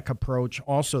organic approach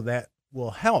also that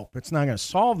will help. It's not going to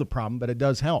solve the problem, but it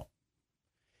does help.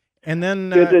 And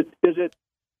then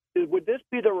would this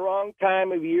be the wrong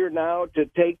time of year now to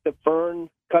take the fern,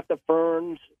 cut the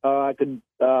ferns? I could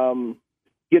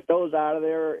get those out of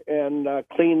there and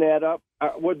clean that up.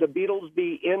 Would the beetles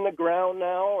be in the ground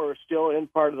now or still in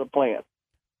part of the plant?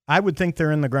 I would think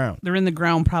they're in the ground. They're in the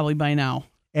ground probably by now.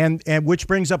 And which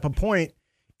brings up a point.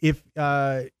 If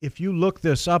you look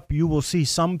this up, you will see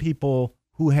some people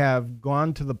who have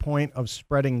gone to the point of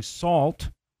spreading salt,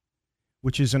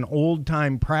 which is an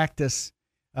old-time practice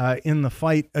in the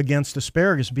fight against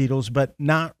asparagus beetles, but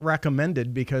not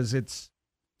recommended because it's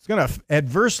going to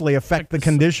adversely affect the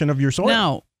condition of your soil.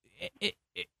 Now,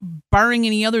 barring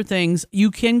any other things,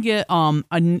 you can get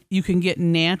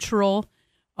natural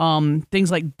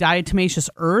things like diatomaceous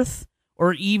earth,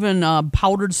 or even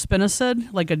powdered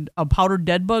spinosad, like a powdered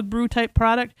dead bug brew type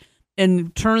product,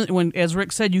 and as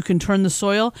Rick said, you can turn the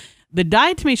soil. The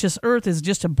diatomaceous earth is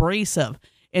just abrasive.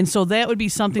 And so that would be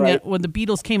something that when the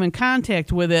beetles came in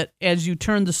contact with it, as you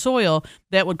turn the soil,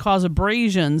 that would cause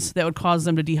abrasions that would cause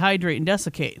them to dehydrate and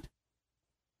desiccate.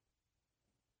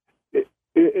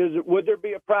 Would there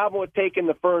be a problem with taking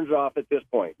the ferns off at this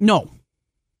point? No.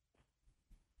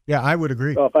 Yeah, I would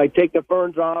agree. So if I take the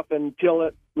ferns off and till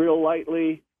it real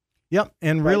lightly. Yep,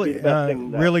 and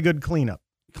really good cleanup.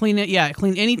 Clean it, yeah.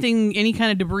 Clean anything, any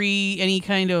kind of debris, any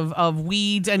kind of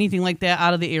weeds, anything like that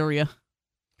out of the area.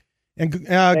 And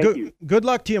good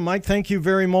luck to you, Mike. Thank you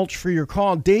very much for your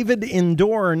call. David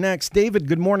Indoor next. David,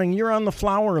 good morning. You're on the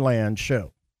Flowerland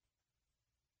Show.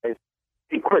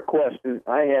 A quick question.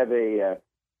 I have I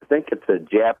think it's a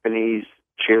Japanese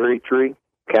cherry tree,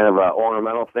 kind of an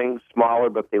ornamental thing, smaller,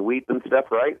 but they weep and stuff,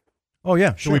 right? Oh,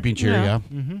 yeah. Sure. Weeping cherry, yeah.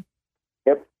 Mm-hmm.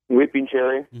 Yep, weeping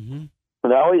cherry. Mm-hmm.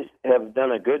 And I always have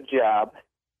done a good job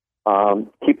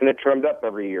keeping it trimmed up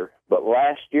every year. But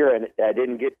last year I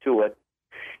didn't get to it,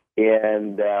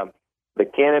 and the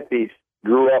canopies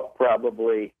grew up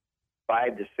probably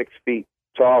 5 to 6 feet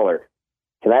taller.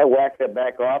 Can I whack that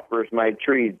back off, or is my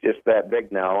tree just that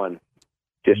big now and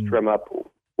just trim up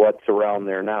what's around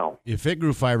there now? If it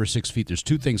grew 5 or 6 feet, there's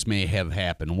two things may have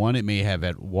happened. One, it may have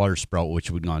had water sprout, which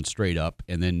would have gone straight up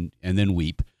and then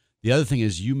weep. The other thing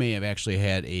is you may have actually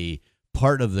had a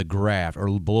part of the graft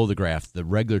or below the graft, the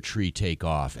regular tree take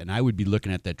off. And I would be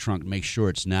looking at that trunk, make sure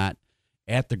it's not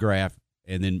at the graft,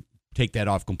 and then take that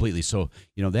off completely. So,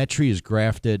 that tree is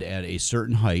grafted at a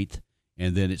certain height,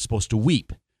 and then it's supposed to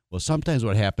weep. Well, sometimes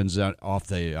what happens off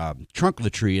the trunk of the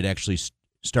tree, it actually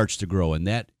starts to grow, and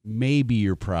that may be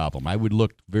your problem. I would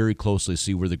look very closely,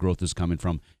 see where the growth is coming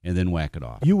from, and then whack it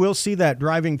off. You will see that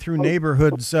driving through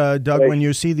neighborhoods, Doug, when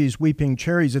you see these weeping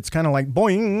cherries. It's kind of like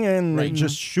boing, and it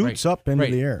just shoots up into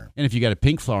the air. And if you got a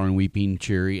pink flowering weeping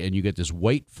cherry and you get this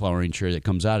white flowering cherry that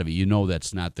comes out of it,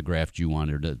 that's not the graft you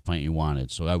wanted or the plant you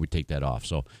wanted. So I would take that off.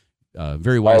 So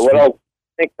very wise.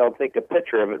 I'll take a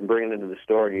picture of it and bring it into the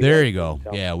store. There you go.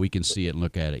 Yeah, we can see it and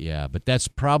look at it. Yeah, but that's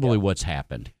probably what's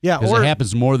happened. Yeah, because it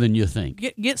happens more than you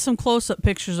think. Get some close-up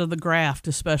pictures of the graft,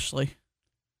 especially.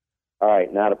 All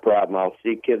right, not a problem. I'll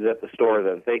see kids at the store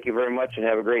then. Thank you very much and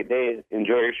have a great day.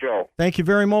 Enjoy your show. Thank you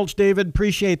very much, David.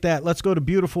 Appreciate that. Let's go to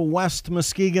beautiful West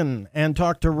Muskegon and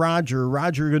talk to Roger.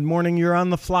 Roger, good morning. You're on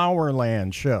the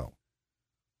Flowerland Show.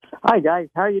 Hi, guys.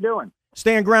 How are you doing?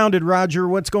 Staying grounded, Roger.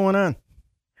 What's going on?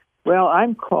 Well,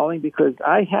 I'm calling because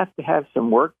I have to have some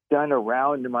work done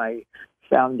around my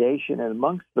foundation, and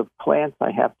amongst the plants I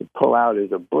have to pull out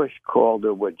is a bush called a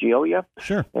Weigela.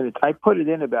 Sure. And I put it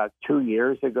in about 2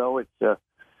 years ago. It's a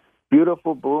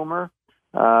beautiful bloomer,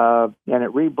 and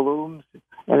it reblooms,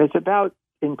 and it's about,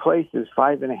 in places,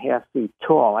 5.5 feet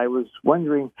tall. I was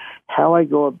wondering how I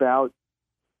go about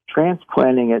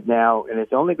transplanting it now, and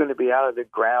it's only going to be out of the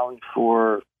ground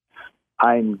for,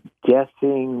 I'm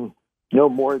guessing, no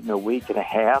more than a week and a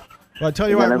half. Well, I'll tell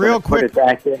you what, real quick. Put it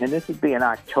back in, and this would be in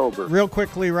October. Real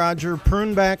quickly, Roger,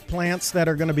 prune back plants that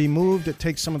are going to be moved. It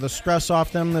takes some of the stress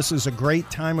off them. This is a great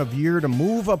time of year to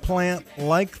move a plant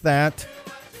like that.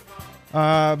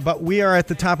 But we are at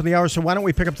the top of the hour, so why don't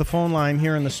we pick up the phone line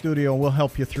here in the studio? We'll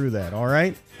help you through that, all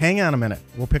right? Hang on a minute.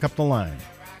 We'll pick up the line.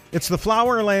 It's the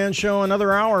Flowerland Show,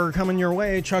 another hour coming your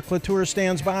way. Chuck Latour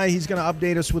stands by. He's going to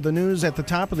update us with the news at the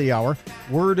top of the hour.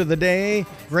 Word of the day,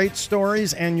 great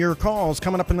stories, and your calls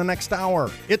coming up in the next hour.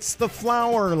 It's the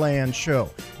Flowerland Show.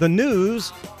 The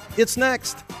news, it's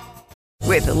next.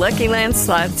 With the Lucky Land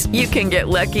Slots, you can get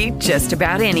lucky just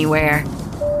about anywhere.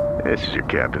 This is your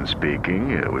captain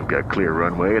speaking. We've got clear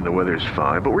runway and the weather's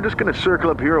fine, but we're just going to circle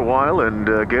up here a while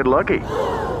and get lucky.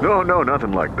 No,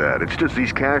 nothing like that. It's just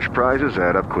these cash prizes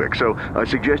add up quick. So I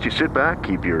suggest you sit back,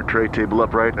 keep your tray table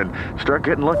upright, and start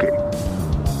getting lucky.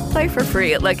 Play for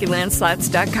free at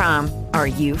LuckyLandSlots.com. Are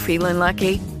you feeling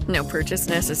lucky? No purchase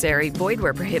necessary. Void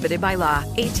where prohibited by law.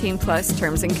 18+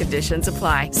 terms and conditions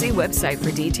apply. See website for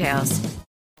details.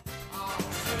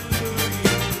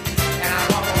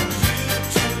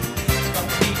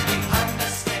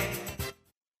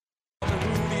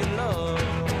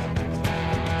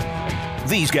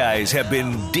 These guys have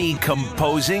been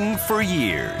decomposing for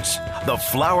years. The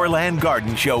Flowerland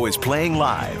Garden Show is playing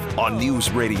live on News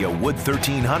Radio Wood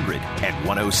 1300 and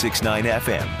 106.9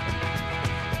 FM.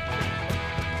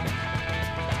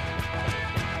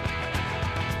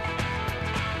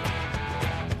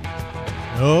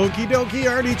 Okie dokie,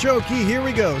 artichokey, here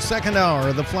we go. Second hour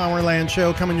of the Flowerland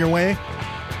Show coming your way.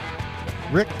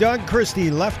 Rick, Doug, Christie,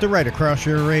 left to right across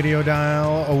your radio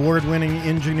dial. Award-winning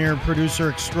engineer, producer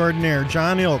extraordinaire,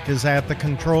 John Ilk is at the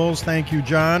controls. Thank you,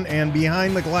 John. And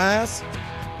behind the glass,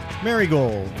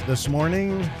 Marigold this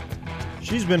morning.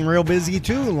 She's been real busy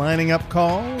too, lining up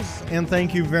calls. And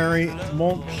thank you very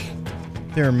much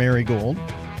there, Mary Gold.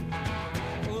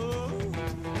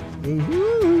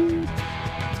 Woo-hoo.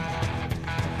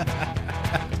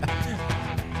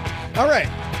 All right.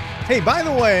 Hey, by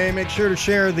the way, make sure to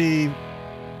share the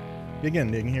big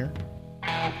ending here.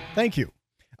 Thank you.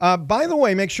 By the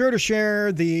way, make sure to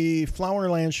share the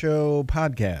Flowerland Show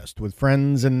podcast with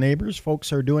friends and neighbors.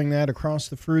 Folks are doing that across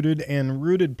the fruited and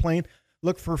rooted plain.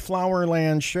 Look for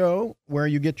Flowerland Show where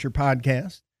you get your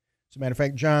podcast. As a matter of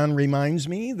fact, John reminds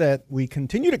me that we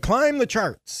continue to climb the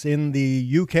charts in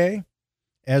the UK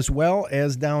as well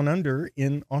as down under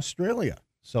in Australia.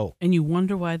 So, and you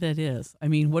wonder why that is. I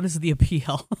mean, what is the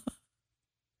appeal?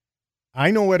 I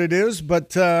know what it is,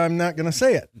 but I'm not going to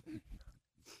say it.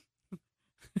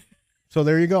 So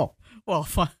there you go. Well,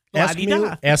 ask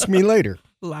me later.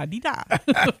 La-di-da.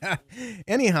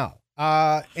 Anyhow,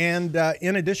 and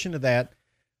in addition to that,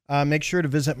 make sure to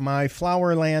visit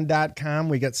myflowerland.com.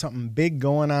 We got something big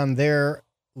going on there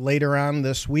later on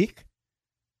this week.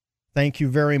 Thank you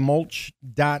very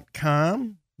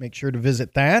much.com. Make sure to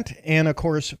visit that. And, of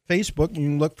course, Facebook. You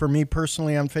can look for me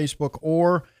personally on Facebook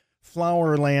or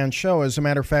Flowerland Show. As a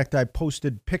matter of fact, I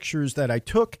posted pictures that I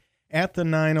took at the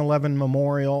 9/11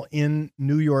 Memorial in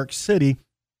New York City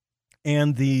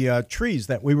and the trees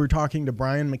that we were talking to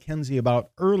Brian McKenzie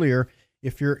about earlier.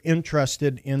 If you're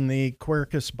interested in the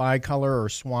Quercus bicolor or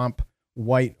swamp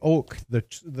white oak,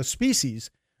 the species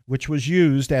which was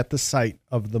used at the site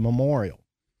of the memorial.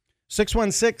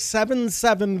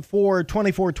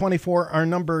 616-774-2424, our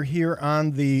number here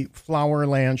on the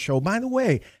Flowerland Show. By the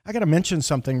way, I got to mention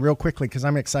something real quickly because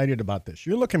I'm excited about this.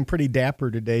 You're looking pretty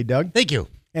dapper today, Doug. Thank you.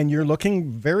 And you're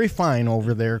looking very fine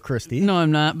over there, Christy. No,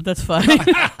 I'm not, but that's fine.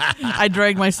 I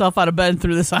dragged myself out of bed and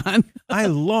threw this on. I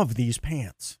love these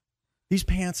pants. These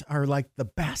pants are like the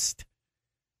best.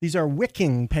 These are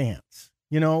wicking pants.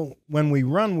 You know, when we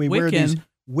run, we wear these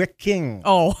wicking.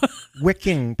 Oh.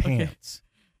 Wicking pants. Okay.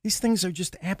 These things are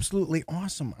just absolutely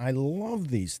awesome. I love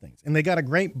these things. And they got a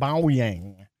great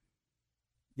bao-yang.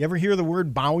 You ever hear the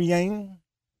word bao-yang?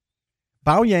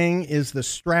 Bao-yang is the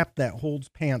strap that holds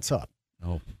pants up.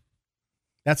 Oh.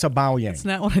 That's a bao-yang. That's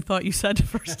not what I thought you said the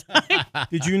first time.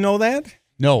 Did you know that?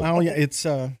 No. Bao-yang. It's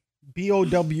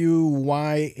B-O-W-Y-A-N-G.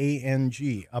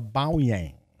 A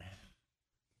bao-yang.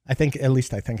 I think I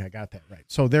got that right.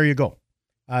 So there you go.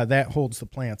 That holds the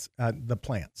plants. The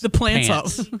plants up.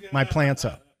 My plants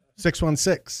up.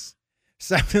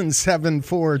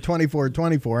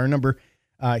 616-774-2424. Our number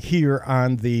here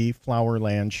on the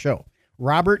Flowerland Show.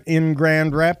 Robert in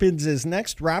Grand Rapids is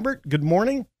next. Robert, good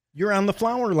morning. You're on the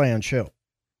Flowerland Show.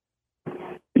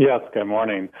 Yes, good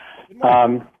morning.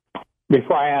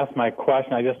 Before I ask my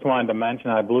question, I just wanted to mention,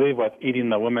 I believe what's eating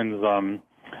the women's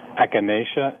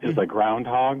echinacea is a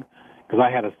groundhog, because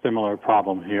I had a similar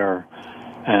problem here.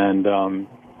 And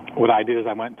what I did is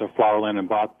I went to Flowerland and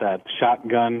bought that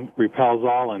shotgun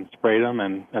Repelzol and sprayed them,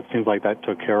 and that seems like that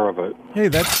took care of it. Hey,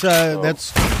 that's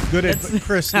good advice,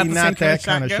 Christy. Not that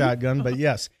kind of shotgun, but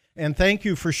yes. And thank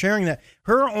you for sharing that.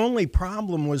 Her only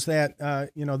problem was that,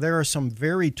 there are some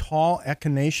very tall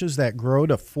echinaceas that grow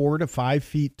to 4 to 5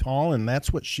 feet tall, and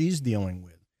that's what she's dealing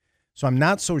with. So I'm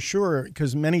not so sure,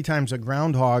 because many times a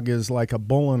groundhog is like a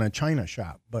bull in a china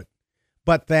shop.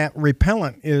 But that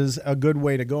repellent is a good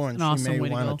way to go, and she may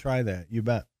want to try that. You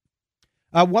bet.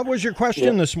 What was your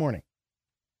question this morning?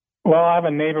 Well, I have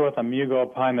a neighbor with a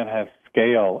mugo pine that has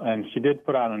scale, and she did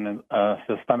put out a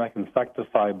systemic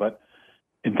insecticide, but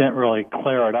it didn't really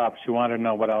clear it up. She wanted to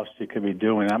know what else she could be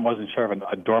doing. I wasn't sure if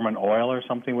a dormant oil or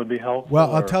something would be helpful.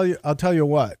 Well, I'll tell you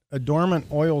what. A dormant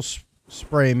oil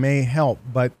spray may help,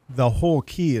 but the whole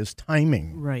key is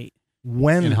timing. Right.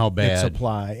 When and how bad. It's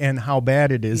applied and how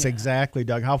bad it is. Yeah. Exactly,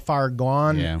 Doug. How far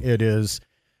gone it is.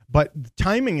 But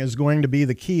timing is going to be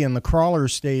the key, and the crawler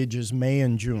stage is May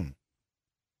and June.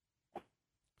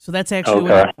 So that's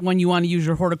actually when you want to use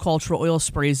your horticultural oil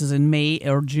sprays is in May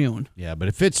or June. Yeah, but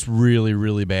if it's really,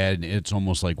 really bad and it's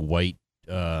almost like white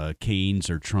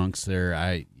canes or trunks there,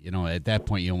 at that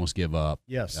point you almost give up.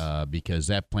 Yes. Because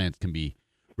that plant can be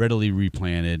readily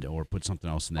replanted or put something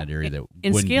else in that area that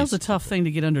and scale's a tough thing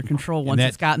to get under control once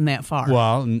it's gotten that far.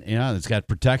 Well, it's got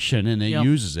protection and it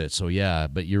uses it. So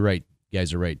but you're right. You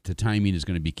guys are right. The timing is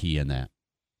going to be key in that.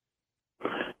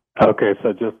 Okay,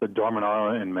 so just the dormant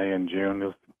oil in May and June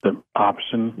is the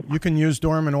option. You can use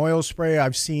dormant oil spray.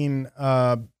 I've seen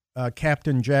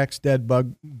Captain Jack's Dead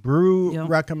Bug Brew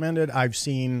recommended. I've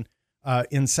seen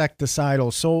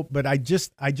insecticidal soap, but I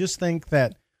just think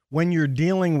that when you're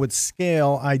dealing with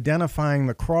scale, identifying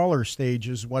the crawler stage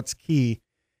is what's key.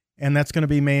 And that's going to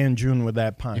be May and June with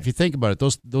that pine. If you think about it,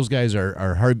 those guys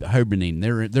are hibernating.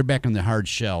 They're back in the hard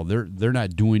shell. They're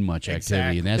not doing much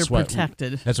activity, and that's They're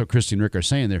protected. That's what Christy and Rick are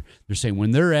saying. They're saying when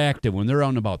they're active, when they're out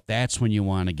and about, that's when you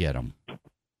want to get them.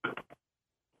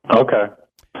 Okay.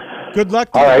 Good luck.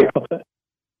 All right.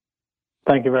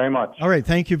 Thank you very much. All right.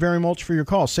 Thank you very much for your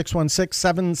call.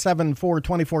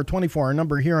 616-774-2424. Our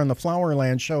number here on the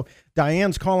Flowerland Show.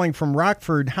 Diane's calling from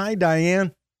Rockford. Hi,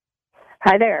 Diane.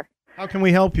 Hi there. How can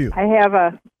we help you? I have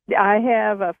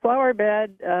a flower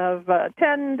bed of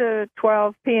 10 to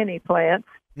 12 peony plants,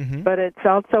 but it's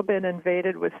also been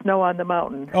invaded with snow on the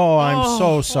mountain. Oh, I'm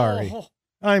so sorry.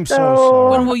 I'm so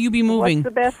sorry. When will you be moving?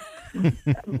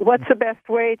 What's the best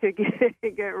way to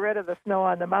get rid of the snow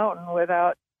on the mountain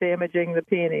without damaging the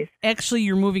peonies? Actually,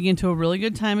 you're moving into a really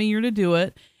good time of year to do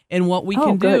it. And what we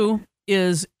can do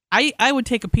is I would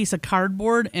take a piece of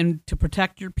cardboard and to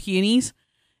protect your peonies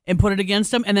and put it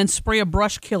against them and then spray a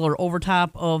brush killer over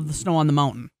top of the snow on the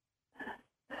mountain.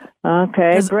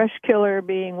 Okay. Brush killer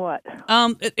being what?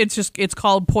 It's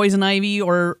called poison ivy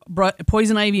or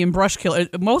poison ivy and brush killer.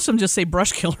 Most of them just say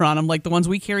brush killer on them. Like the ones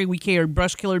we carry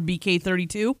brush killer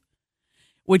BK32,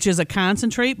 which is a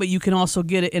concentrate, but you can also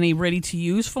get it in a ready to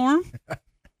use form.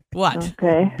 What?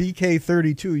 Okay.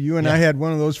 BK32. You and I had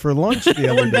one of those for lunch the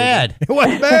other day. Bad. It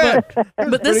wasn't bad.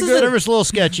 But this is a little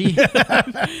sketchy.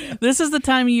 This is the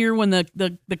time of year when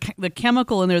the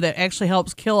chemical in there that actually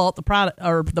helps kill out the product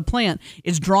or the plant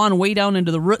is drawn way down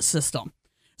into the root system.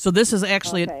 So this is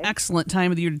actually an excellent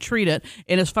time of the year to treat it.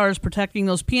 And as far as protecting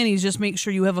those peonies, just make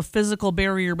sure you have a physical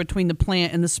barrier between the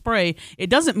plant and the spray. It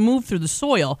doesn't move through the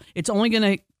soil. It's only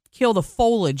going to kill the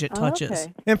foliage it touches.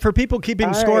 Okay. And for people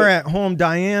keeping score at home,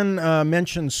 Diane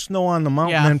mentioned snow on the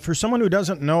mountain. Yeah. And for someone who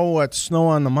doesn't know what snow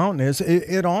on the mountain is,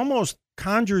 it almost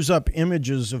conjures up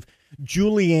images of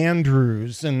Julie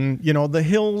Andrews and, the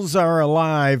hills are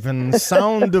alive and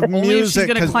Sound of Only if Music. she's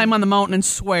going to climb on the mountain and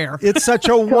swear. It's such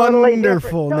a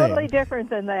wonderful name. Totally different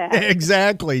than that.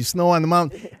 Exactly. Snow on the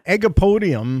mountain.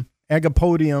 Agapodium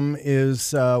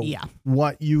is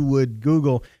what you would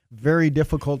Google. Very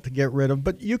difficult to get rid of,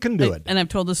 but you can do it. And I've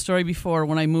told this story before.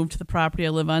 When I moved to the property I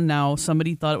live on now,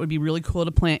 somebody thought it would be really cool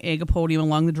to plant Agapodium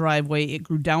along the driveway. It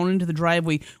grew down into the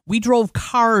driveway. We drove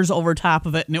cars over top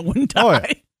of it, and it wouldn't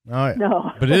die. Oh, yeah.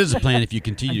 No. But it is a plan. If you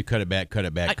continue to cut it back,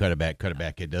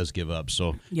 it does give up.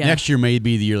 So Yeah. next year may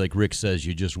be the year, like Rick says,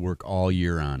 you just work all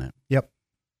year on it. Yep.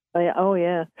 Oh,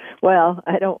 yeah. Well,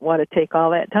 I don't want to take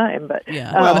all that time, but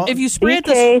Well, if you spray it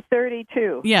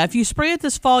BK32. if you spray it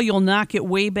this fall, you'll knock it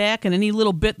way back, and any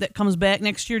little bit that comes back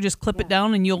next year, just clip it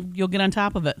down, and you'll get on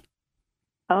top of it.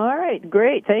 All right,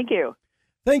 great. Thank you.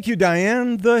 Thank you,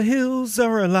 Diane. The hills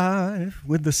are alive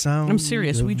with the sound. I'm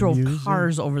serious. of We drove music.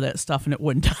 cars over that stuff, and it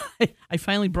wouldn't die. I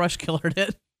finally brush killered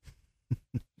it.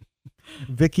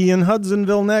 Vicki in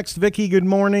Hudsonville next. Vicki, good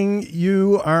morning.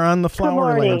 You are on the morning.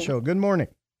 Flowerland Show. Good morning.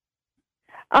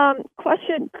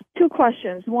 Two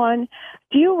questions. One,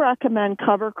 do you recommend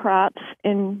cover crops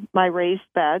in my raised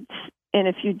beds? And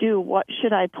if you do, what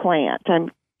should I plant?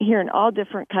 I'm hearing all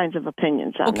different kinds of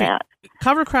opinions on that.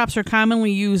 Cover crops are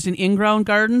commonly used in in-ground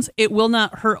gardens. It will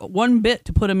not hurt one bit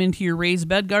to put them into your raised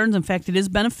bed gardens. In fact, it is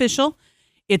beneficial.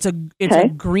 It's a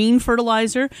green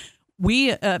fertilizer.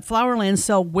 We at Flowerland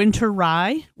sell winter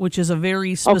rye, which is a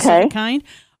very specific kind.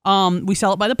 We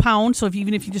sell it by the pound, so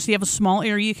even if you just have a small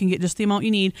area, you can get just the amount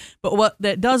you need. But what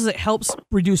that does is it helps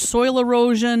reduce soil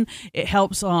erosion. It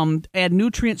helps add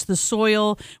nutrients to the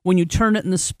soil when you turn it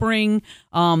in the spring.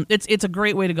 It's a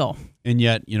great way to go. And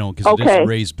yet, because it is a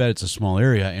raised bed, it's a small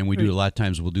area, and we do a lot of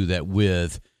times we'll do that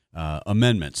with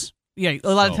amendments. Yeah,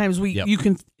 a lot of times you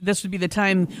can. This would be the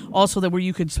time also that where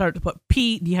you could start to put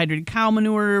peat, dehydrated cow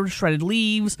manure, shredded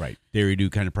leaves, right? Dairy do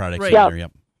kind of products Right. in there.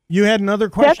 Yep. You had another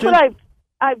question? That's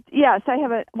what yes, I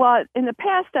have well, in the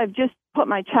past, I've just put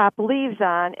my chopped leaves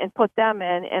on and put them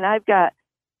in, and I've got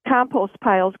compost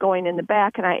piles going in the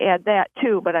back, and I add that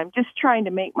too, but I'm just trying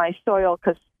to make my soil,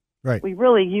 because we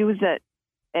really use it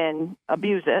and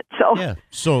abuse it. So Yeah.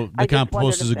 So I the just wondered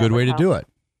compost if is a that good would way to help. do it.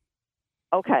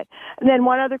 Okay. And then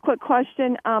one other quick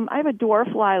question. I have a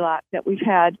dwarf lilac that we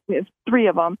have 3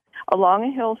 of them along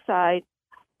a hillside.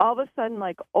 All of a sudden,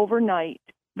 like overnight,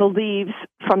 the leaves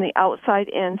from the outside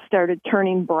in started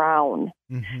turning brown.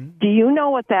 Mm-hmm. Do you know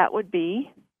what that would be?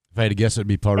 If I had to guess, it'd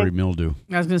be powdery mildew.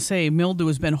 I was going to say mildew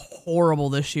has been horrible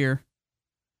this year.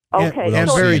 Okay. And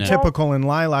so very it's- typical in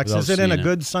lilacs. Without Is it in a seeing it.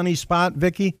 good sunny spot,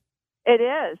 Vicki? It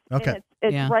is. Okay. And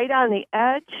it's Yeah. right on the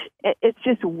edge. It's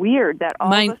just weird that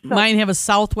all of a sudden. Mine have a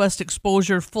southwest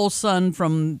exposure, full sun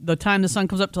from the time the sun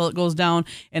comes up till it goes down,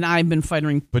 and I've been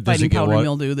fighting But does it get powdery what-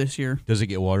 mildew this year. Does it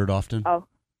get watered often? Oh.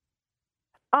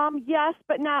 Yes,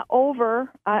 but not over.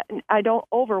 I don't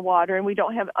overwater, and we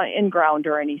don't have in-ground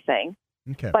or anything.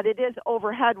 Okay. But it is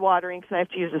overhead watering because I have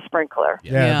to use a sprinkler.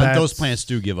 Yeah, but those plants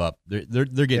do give up. They're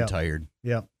getting tired.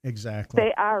 Yeah, exactly.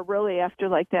 They are really after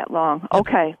like that long.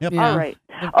 Okay. Yep. All right.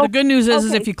 The good news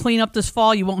is if you clean up this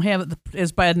fall, you won't have it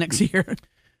as bad next year.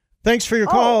 Thanks for your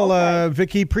call,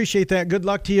 Vicki. Appreciate that. Good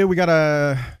luck to you. We got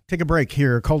to take a break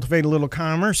here. Cultivate a little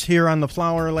commerce here on the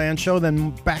Flowerland Show. Then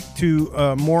back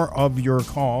to more of your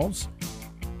calls.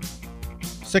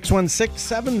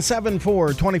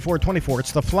 616-774-2424.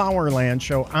 It's the Flowerland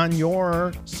Show on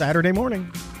your Saturday morning.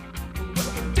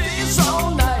 Days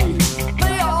all night,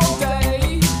 play all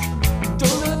day,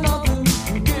 doing nothing,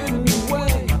 getting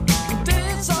away.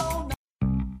 Days all night.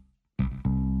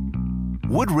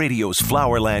 Wood Radio's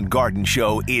Flowerland Garden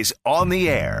Show is on the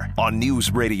air on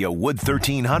News Radio Wood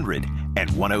 1300 and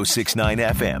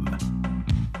 106.9 FM.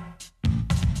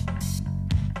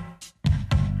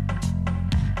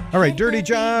 All right, dirty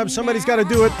job. Somebody's got to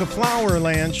do it. The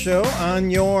Flowerland Show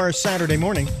on your Saturday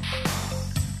morning.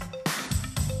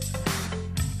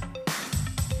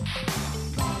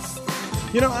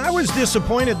 You know, I was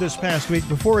disappointed this past week.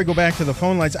 Before we go back to the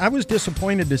phone lines, I was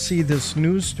disappointed to see this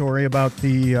news story about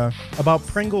the about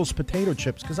Pringles potato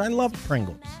chips because I love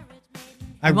Pringles.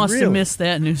 I must have missed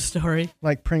that news story.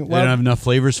 Like Pringles. They don't have enough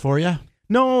flavors for you?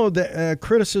 No, the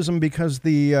criticism because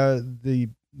the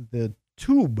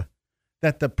tube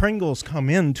that the Pringles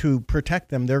come in to protect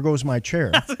them. There goes my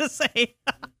chair. I was going to say.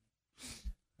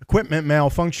 Equipment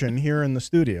malfunction here in the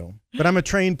studio. But I'm a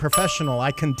trained professional.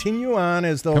 I continue on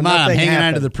as though Come on, nothing I'm hanging on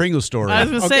happened. to the Pringles story. I was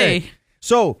going to say.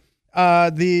 So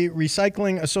the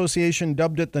Recycling Association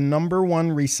dubbed it the number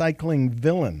one recycling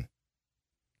villain,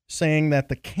 saying that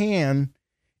the can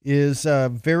is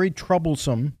very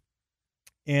troublesome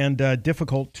and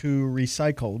difficult to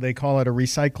recycle. They call it a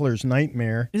recycler's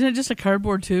nightmare. Isn't it just a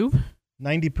cardboard tube?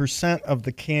 90% of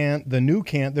the new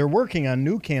can, they're working on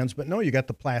new cans, but no, you got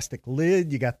the plastic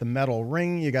lid, you got the metal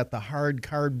ring, you got the hard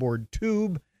cardboard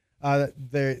tube,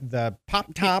 the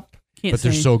pop top. But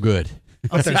they're so good.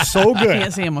 But they're so good. I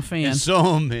can't say I'm a fan. There's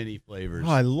so many flavors.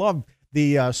 Oh, I love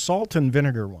the salt and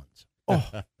vinegar ones. Oh,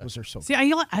 those are so good. See,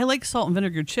 I like salt and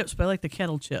vinegar chips, but I like the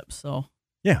kettle chips. So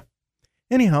yeah.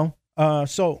 Anyhow,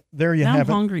 so there you now have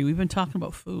I'm it. hungry. We've been talking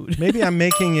about food. Maybe I'm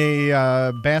making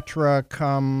a Batra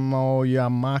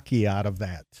Kamoyamaki out of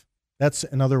that. That's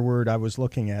another word I was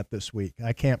looking at this week.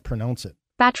 I can't pronounce it.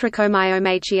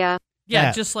 Batrachomyomachia. Yeah,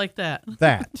 That. just like that.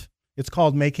 That. It's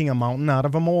called making a mountain out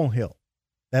of a molehill.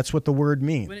 That's what the word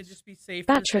means. Wouldn't it just be safer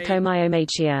to say,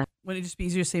 Batrachomyomachia. wouldn't it just be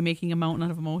easier to say making a mountain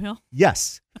out of a molehill?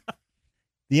 Yes.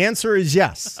 The answer is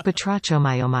yes.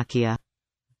 Batrachomyomachia.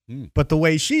 But the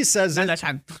way she says it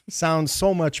sounds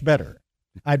so much better.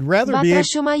 I'd rather be...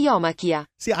 Batrachomyomachia.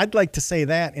 See, I'd like to say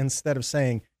that instead of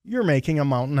saying, you're making a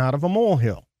mountain out of a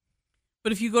molehill.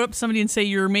 But if you go up to somebody and say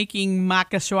you're making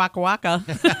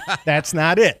makashwakawaka, That's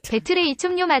not it.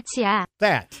 베트레이툼요마치야.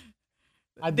 That.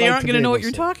 I'd they like aren't to going to be know able what to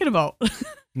you're say. talking about.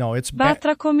 No, it's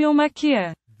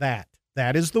Batrachomyomachia. that.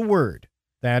 That is the word.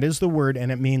 That is the word,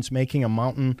 and it means making a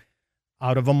mountain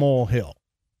out of a molehill.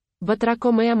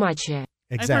 Batrachomyomachia.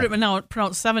 I've heard it now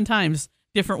pronounced 7 times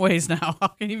different ways now. How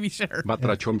can you be sure?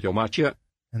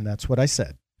 And that's what I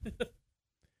said.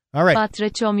 All right.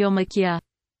 Batrachomyomachia.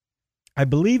 I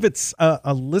believe it's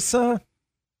Alyssa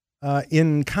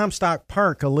in Comstock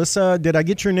Park. Alyssa, did I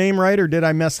get your name right or did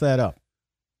I mess that up?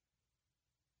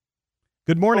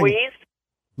 Good morning.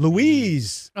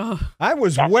 Louise. Oh. I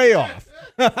was way off.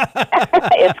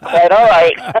 It's quite all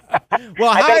right. Well,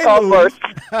 I've been hi, called Louise.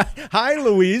 worse. Hi,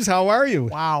 Louise. How are you?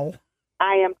 Wow.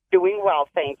 I am doing well,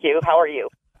 thank you. How are you?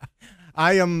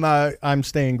 I am. I'm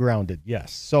staying grounded.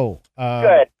 Yes. So.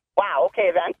 Good. Wow.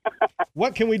 Okay then.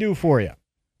 What can we do for you?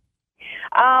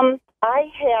 I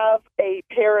have a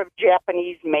pair of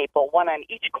Japanese maple, one on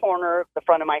each corner of the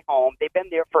front of my home. They've been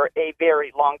there for a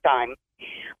very long time.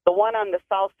 The one on the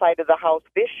south side of the house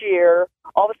this year,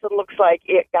 all of a sudden looks like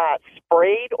it got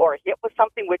sprayed or hit with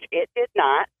something, which it did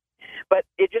not. But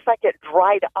it just like it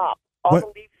dried up. All the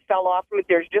leaves fell off. I mean,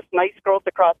 there's just nice growth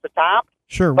across the top.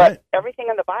 Sure. But everything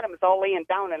on the bottom is all laying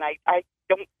down, and I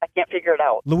can't figure it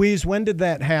out. Louise, when did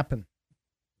that happen?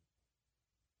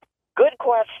 Good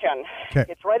question. Okay.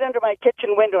 It's right under my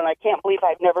kitchen window, and I can't believe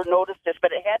I've never noticed this,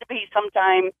 but it had to be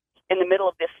sometime in the middle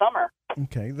of this summer.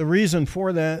 Okay. The reason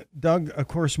for that, Doug, of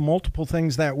course, multiple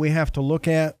things that we have to look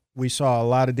at. We saw a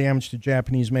lot of damage to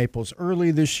Japanese maples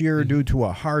early this year due to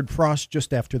a hard frost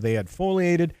just after they had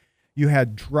foliated. You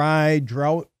had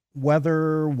drought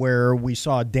weather where we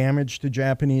saw damage to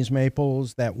Japanese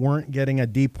maples that weren't getting a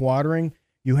deep watering.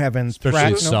 You have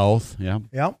Especially south, yeah.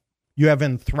 Yep. You have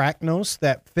anthracnose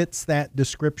that fits that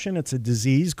description. It's a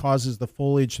disease, causes the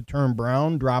foliage to turn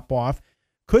brown, drop off.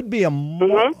 Could be a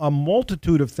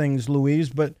multitude of things, Louise,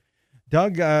 but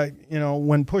Doug,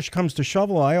 when push comes to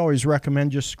shovel, I always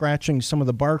recommend just scratching some of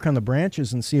the bark on the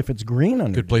branches and see if it's green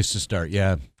under. Good place to start,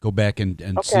 yeah. Go back and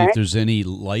see if there's any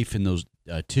life in those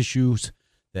tissues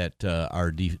that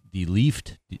are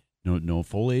de-leafed, no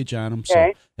foliage on them.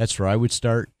 So that's where I would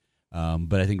start.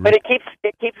 But I think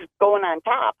it keeps going on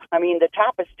top. I mean, the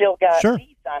top has still got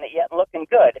leaves on it yet, and looking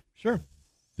good. Sure.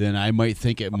 Then I might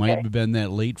think it might have been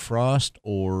that late frost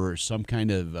or some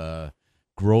kind of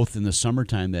growth in the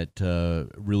summertime that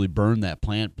really burned that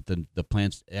plant, but the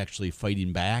plant's actually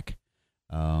fighting back.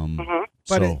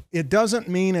 But it doesn't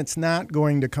mean it's not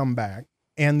going to come back.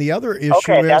 And the other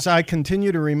issue is I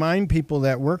continue to remind people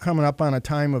that we're coming up on a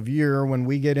time of year when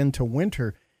we get into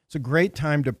winter. It's a great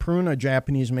time to prune a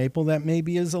Japanese maple that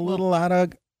maybe is a little out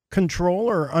of control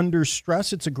or under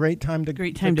stress. It's a great time to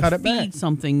cut it back. Feed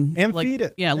something. And feed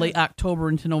it. Yeah, late October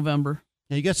into November.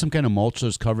 Yeah, you got some kind of mulch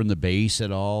that's covering the base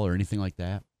at all or anything like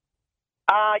that?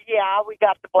 Yeah, we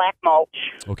got the black mulch.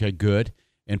 Okay, good.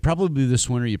 And probably this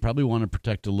winter, you probably want to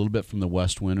protect a little bit from the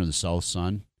west wind or the south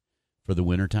sun for the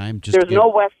wintertime. There's no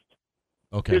west.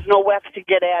 Okay. There's no west to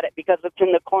get at it because it's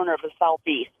in the corner of the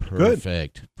southeast.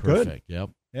 Perfect. Yep.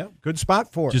 Yep. Good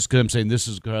spot for it. Just because I'm saying this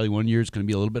is probably one year it's going to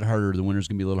be a little bit harder. The winter's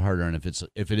going to be a little harder, and if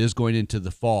it is going into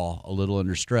the fall a little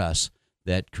under stress,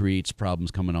 that creates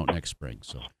problems coming out next spring.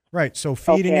 So. Right. So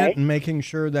feeding it and making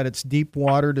sure that it's deep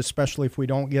watered, especially if we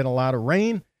don't get a lot of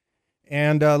rain.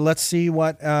 And let's see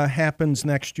what happens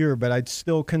next year. But I'd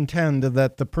still contend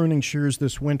that the pruning shears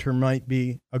this winter might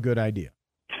be a good idea.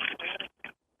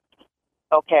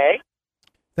 Okay.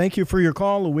 Thank you for your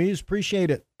call, Louise. Appreciate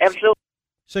it. Absolutely.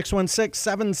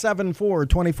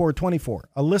 616-774-2424.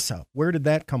 Alyssa, where did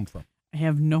that come from? I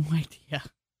have no idea.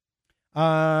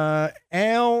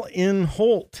 Al in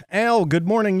Holt. Al, good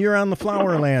morning. You're on the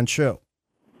Flowerland Show.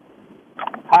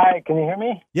 Hi, can you hear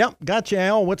me? Yep, gotcha,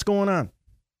 Al. What's going on?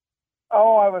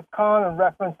 Oh, I was calling in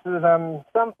reference to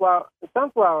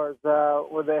sunflowers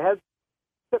where the heads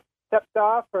tipped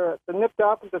off or nipped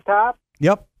off at the top.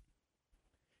 Yep.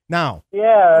 Now.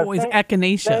 Yeah. Always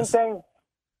echinaceous.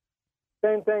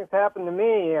 Same things happened to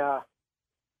me. I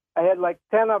had like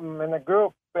 10 of them in a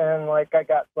group, and I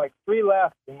got 3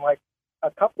 left, and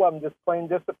a couple of them just plain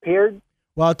disappeared.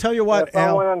 Well, I'll tell you what,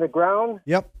 Al. Went on the ground.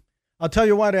 Yep. I'll tell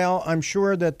you what, Al. I'm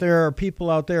sure that there are people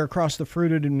out there across the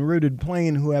fruited and rooted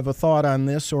plain who have a thought on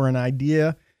this or an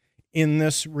idea in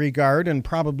this regard, and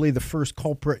probably the first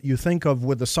culprit you think of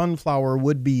with the sunflower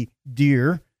would be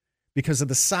deer because of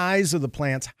the size of the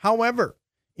plants. However,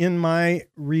 in my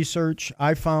research,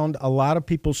 I found a lot of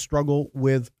people struggle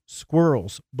with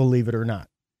squirrels, believe it or not.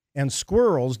 And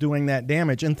squirrels doing that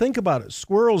damage. And think about it.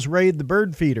 Squirrels raid the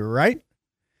bird feeder, right?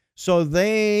 So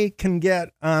they can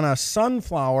get on a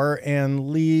sunflower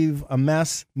and leave a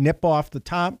mess, nip off the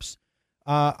tops.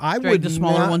 I would the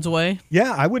smaller ones away?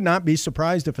 Yeah, I would not be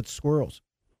surprised if it's squirrels.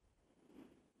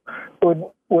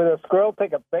 Would a squirrel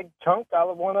take a big chunk out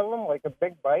of one of them, like a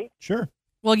big bite? Sure.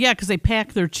 Well, yeah, because they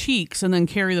pack their cheeks and then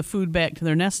carry the food back to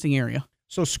their nesting area.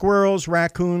 So squirrels,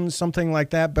 raccoons, something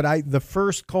like that. But the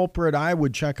first culprit I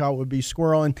would check out would be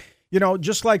squirrel. And,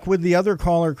 just like with the other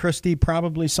caller, Christy,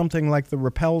 probably something like the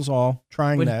Repels-All,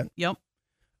 that. Yep.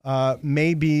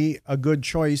 May be a good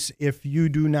choice if you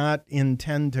do not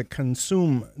intend to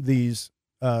consume these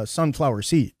sunflower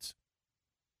seeds.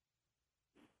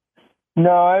 No,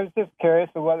 I was just curious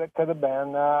of what it could have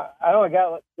been.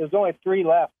 There's only 3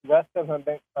 left. The rest of them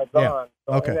are gone. Yeah.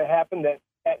 So Okay. it happened at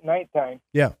nighttime.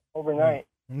 Yeah. Overnight.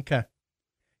 Okay.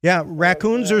 Yeah,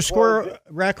 raccoons or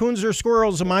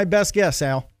squirrels are my best guess,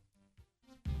 Al.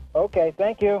 Okay,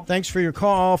 thank you. Thanks for your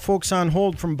call. Folks on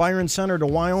hold from Byron Center to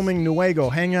Wyoming, Newaygo.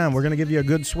 Hang on. We're going to give you a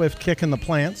good, swift kick in the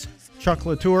plants. Chuck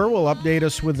Latour will update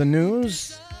us with the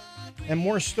news and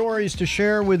more stories to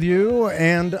share with you.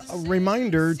 And a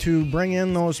reminder to bring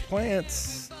in those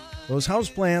plants, those house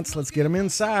plants. Let's get them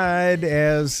inside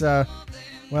as, the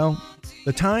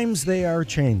times they are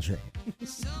changing.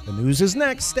 The news is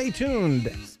next. Stay tuned.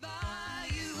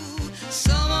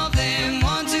 Some of them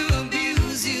want to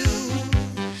abuse you.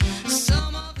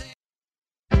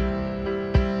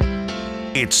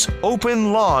 It's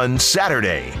Open Lawn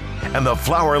Saturday, and the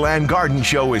Flowerland Garden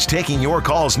Show is taking your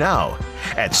calls now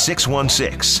at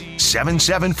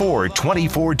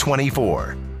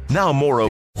 616-774-2424. Now more.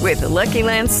 With the Lucky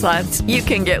Land Slots, you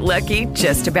can get lucky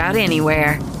just about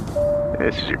anywhere.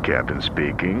 This is your captain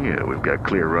speaking. We've got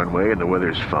clear runway and the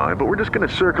weather's fine, but we're just going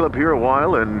to circle up here a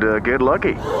while and get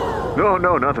lucky.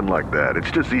 No, nothing like that. It's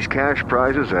just these cash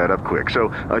prizes add up quick. So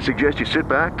I suggest you sit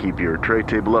back, keep your tray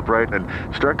table upright, and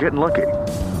start getting lucky.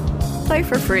 Play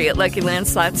for free at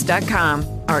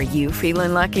LuckyLandSlots.com. Are you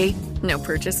feeling lucky? No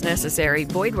purchase necessary.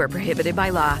 Void where prohibited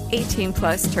by law. 18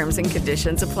 plus terms and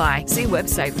conditions apply. See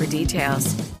website for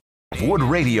details. Wood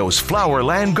Radio's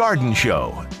Flowerland Garden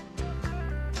Show.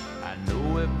 I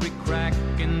know every crack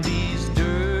in these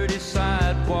dirty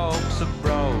sidewalks of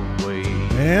Broadway.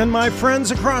 And my friends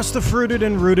across the fruited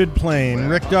and rooted plain,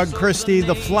 Rick Doug Christie,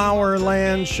 the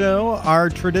Flowerland Show, our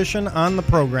tradition on the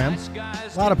program.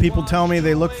 A lot of people tell me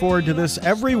they look forward to this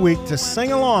every week to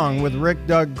sing along with Rick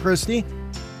Doug Christie.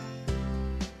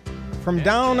 From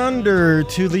down under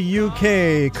to the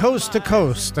UK, coast to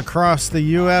coast, across the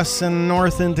U.S. and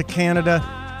north into Canada,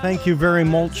 thank you very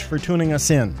much for tuning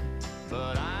us in.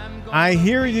 I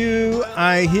hear you,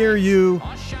 I hear you.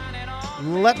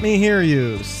 Let me hear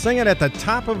you. Sing it at the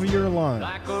top of your lungs.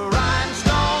 Like a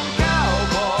rhinestone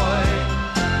cowboy,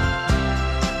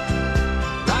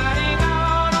 riding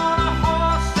out on a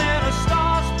horse in a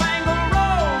star-spangled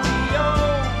rodeo.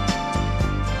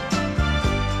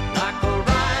 Like a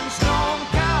rhinestone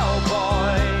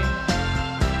cowboy,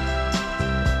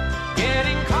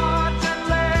 getting cards and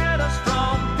letters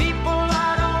from people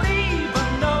I don't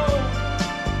even know,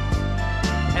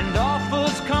 and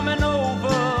offers coming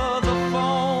over the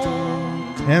phone.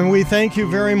 And we thank you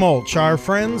very much, our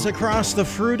friends across the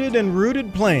fruited and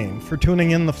rooted plain, for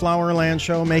tuning in the Flowerland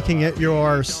Show, making it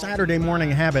your Saturday morning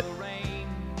habit.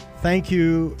 Thank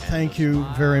you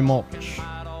very much.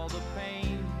 All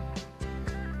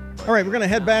right, we're going to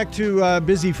head back to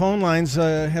busy phone lines.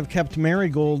 Have kept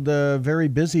Marigold very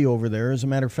busy over there. As a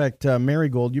matter of fact,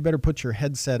 Marigold, you better put your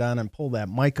headset on and pull that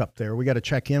mic up there. We got to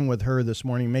check in with her this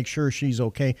morning, make sure she's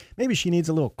okay. Maybe she needs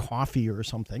a little coffee or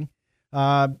something.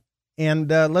 And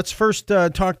let's first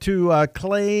talk to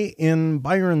Clay in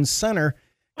Byron Center.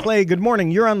 Clay, good morning.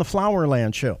 You're on the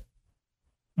Flowerland Show.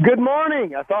 Good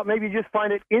morning. I thought maybe you'd just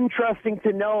find it interesting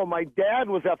to know my dad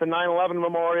was at the 9/11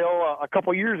 memorial a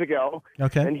couple years ago.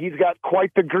 Okay. And he's got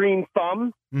quite the green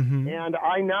thumb. Mm-hmm. And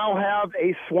I now have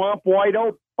a swamp white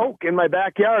oak in my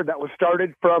backyard that was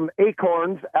started from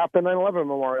acorns at the 9/11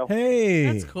 memorial.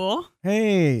 Hey. That's cool.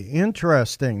 Hey,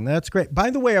 interesting. That's great. By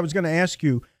the way, I was going to ask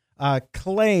you,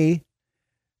 Clay,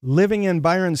 living in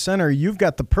Byron Center, you've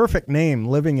got the perfect name,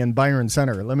 living in Byron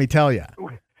Center, let me tell you.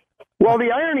 Well,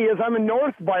 the irony is I'm in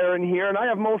North Byron here, and I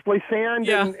have mostly sand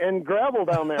and gravel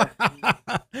down there.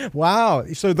 Wow.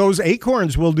 So those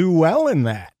acorns will do well in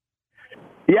that.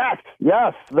 Yes.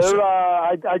 They're,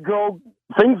 I grow,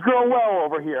 things grow well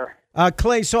over here.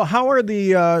 Clay, so how are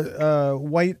the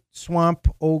white swamp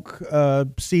oak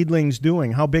seedlings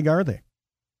doing? How big are they?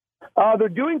 They're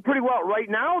doing pretty well. Right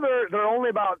now, they're only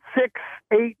about 6,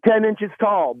 8, 10 inches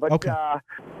tall. But okay.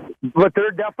 But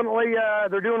they're definitely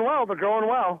they're doing well. They're growing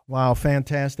well. Wow,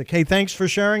 fantastic. Hey, thanks for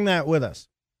sharing that with us.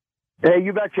 Hey,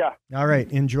 you betcha. All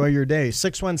right, enjoy your day.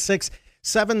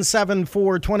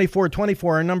 616-774-2424,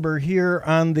 our number here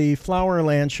on the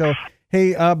Flowerland Show.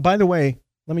 Hey, by the way,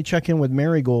 let me check in with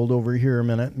Marigold over here a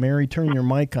minute. Mary, turn your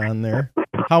mic on there.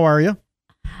 How are you?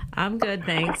 I'm good,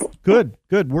 thanks. Good.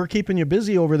 We're keeping you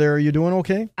busy over there. Are you doing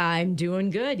okay? I'm doing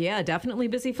good. Yeah, definitely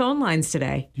busy phone lines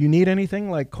today. Do you need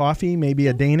anything like coffee, maybe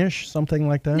a Danish, something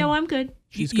like that? No, I'm good.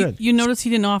 She's good. You notice he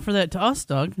didn't offer that to us,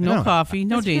 Doug. No coffee,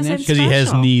 no That's because Danish. Because he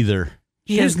has neither.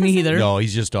 He has neither. No,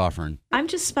 he's just offering. I'm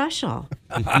just special.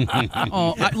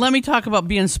 Let me talk about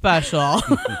being special.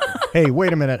 Hey,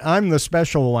 wait a minute. I'm the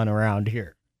special one around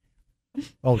here.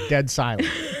 Oh, dead silent.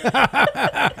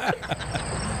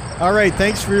 All right,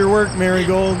 thanks for your work,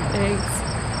 Marigold. Thanks.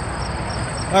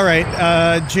 All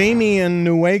right, Jamie in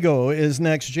Newaygo is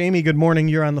next. Jamie, good morning.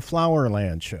 You're on the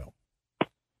Flowerland Show.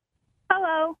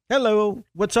 Hello. Hello.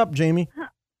 What's up, Jamie?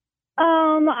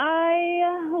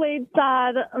 I laid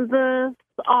sod this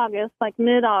August, like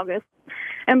mid-August.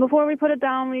 And before we put it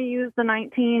down, we used the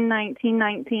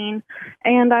 19-19-19.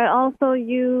 And I also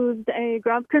used a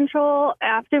grub control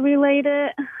after we laid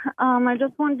it. I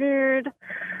just wondered,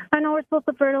 I know we're supposed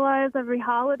to fertilize every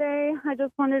holiday. I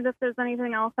just wondered if there's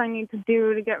anything else I need to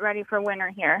do to get ready for winter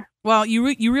here. Well,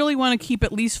 you really want to keep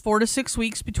at least 4 to 6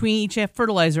 weeks between each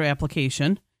fertilizer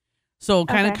application. So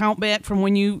kind of count back from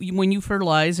when you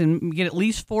fertilize and get at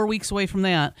least 4 weeks away from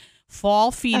that.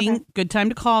 Fall feeding, good time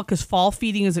to call because fall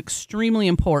feeding is extremely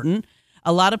important.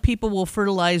 A lot of people will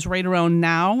fertilize right around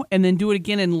now and then do it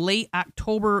again in late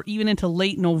October, even into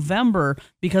late November,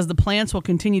 because the plants will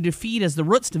continue to feed as the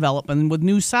roots develop. And with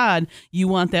new sod, you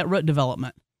want that root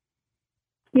development.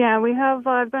 Yeah, we have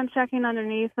been checking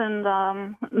underneath, and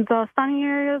the sunny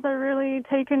areas are really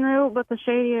taking root, but the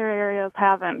shadier areas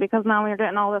haven't, because now we're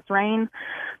getting all this rain,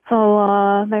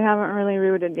 so they haven't really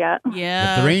rooted yet.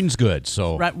 Yeah. But the rain's good,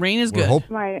 so rain is good.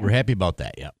 Right. We're happy about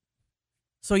that, yeah.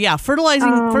 So yeah,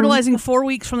 fertilizing 4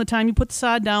 weeks from the time you put the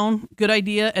sod down, good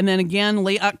idea, and then again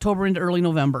late October into early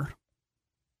November.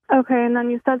 Okay, and then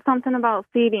you said something about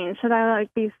seeding. Should I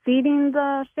be seeding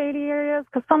the shady areas?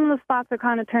 Because some of the spots are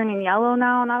kind of turning yellow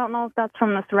now, and I don't know if that's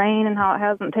from this rain and how it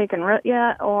hasn't taken root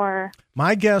yet, or...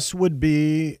 My guess would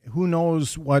be, who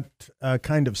knows what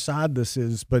kind of sod this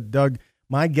is, but Doug,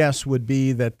 my guess would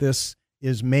be that this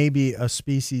is maybe a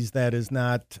species that is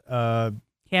not...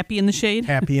 happy in the shade?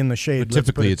 Happy in the shade. But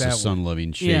typically it's a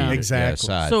sun-loving shade. Yeah. Exactly.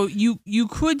 sod. So you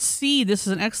could seed, this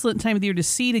is an excellent time of the year to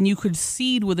seed, and you could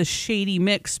seed with a shady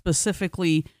mix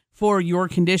specifically for your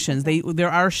conditions. There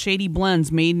are shady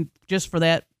blends made just for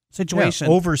that situation.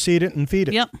 Yeah, overseed it and feed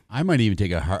it. Yep. I might even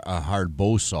take a hard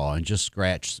bow saw and just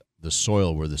scratch the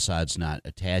soil where the sod's not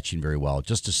attaching very well,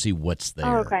 just to see what's there.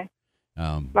 Oh, okay.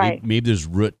 Right. Maybe there's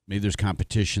root, maybe there's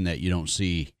competition that you don't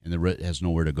see, and the root has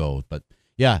nowhere to go. But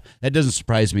yeah, that doesn't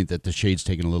surprise me that the shade's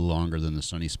taking a little longer than the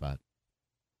sunny spot.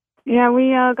 Yeah, we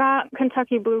got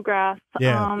Kentucky bluegrass.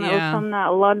 Yeah. It was from that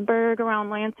Ludberg around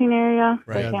Lansing area.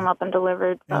 Right. They came up and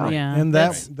delivered. So. And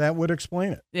that would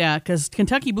explain it. Yeah, because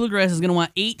Kentucky bluegrass is going to want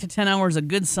 8 to 10 hours of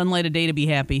good sunlight a day to be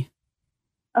happy.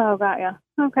 Oh, got ya.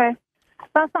 Okay.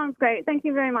 That sounds great. Thank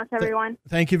you very much, everyone.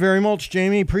 Thank you very much,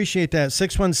 Jamie. Appreciate that.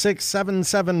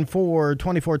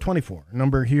 616-774-2424.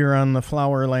 Number here on the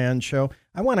Flowerland Show.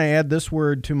 I want to add this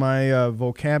word to my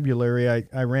vocabulary.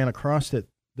 I ran across it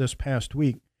this past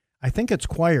week. I think it's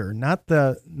choir, not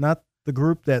the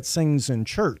group that sings in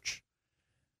church,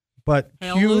 but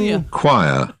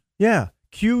choir. Yeah,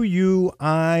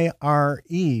 Q-U-I-R-E,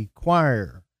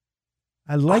 choir.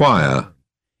 I like choir. That.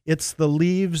 It's the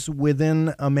leaves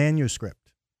within a manuscript.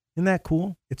 Isn't that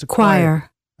cool? It's a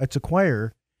choir. It's a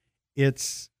choir.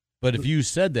 But if you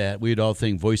said that, we'd all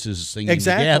think voices singing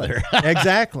exactly. together.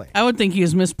 Exactly. I would think he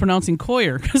was mispronouncing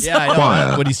choir. Yeah, I know.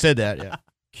 Choir. When he said that, yeah.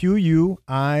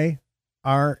 Q-U-I-R-E,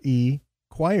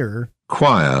 choir.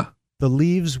 Choir. The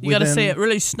leaves within... You got to say it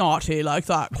really snotty like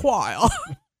that, choir.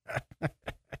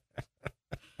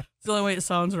 It's the only way it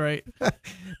sounds right.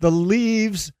 The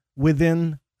leaves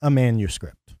within a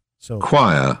manuscript. So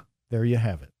choir. There you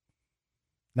have it.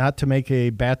 Not to make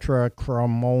a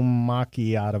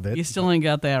batrachomomachy out of it. You still ain't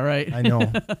got that right. I know.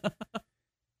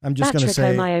 I'm just going to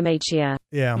say, Batrachomyomachia.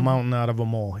 Yeah, mountain out of a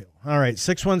molehill. All right,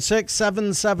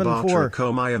 616-774.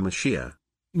 Batrachomyomachia.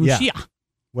 Yeah,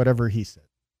 whatever he said.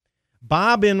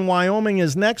 Bob in Wyoming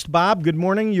is next. Bob, good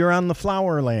morning. You're on the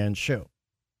Flowerland Show.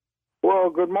 Well,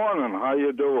 good morning. How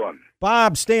you doing?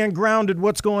 Bob, staying grounded.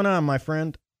 What's going on, my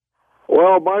friend?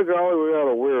 Well, by golly, we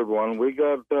got a weird one. We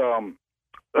got...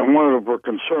 I'm one of we're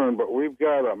concerned, but we've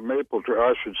got a maple tree,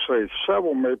 I should say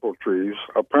several maple trees.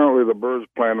 Apparently the birds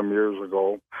planted them years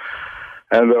ago,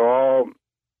 and they're all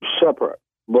separate.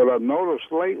 But I've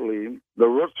noticed lately the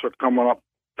roots are coming up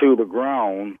to the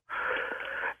ground,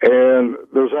 and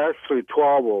there's actually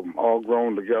 12 of them all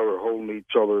grown together, holding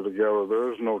each other together.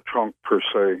 There is no trunk per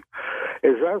se.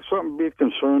 Is that something to be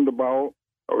concerned about,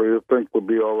 or you think would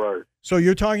be all right? So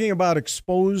you're talking about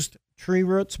exposed tree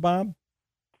roots, Bob?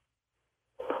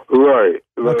 Right.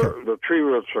 The tree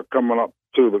roots are coming up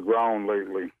to the ground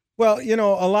lately. Well,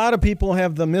 a lot of people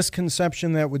have the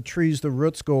misconception that with trees, the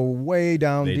roots go way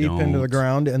down deep into the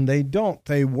ground, and they don't.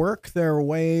 They work their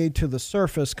way to the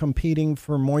surface, competing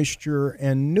for moisture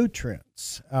and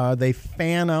nutrients. They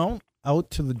fan out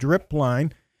to the drip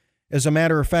line. As a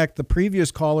matter of fact, the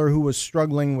previous caller who was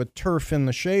struggling with turf in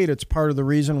the shade, it's part of the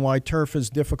reason why turf is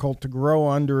difficult to grow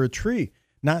under a tree.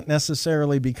 Not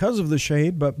necessarily because of the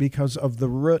shade, but because of the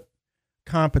root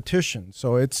competition.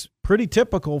 So it's pretty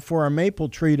typical for a maple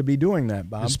tree to be doing that,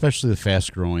 Bob. Especially the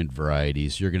fast-growing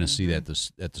varieties. You're going to see that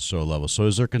at the soil level. So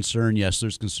is there concern? Yes,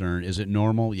 there's concern. Is it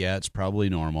normal? Yeah, it's probably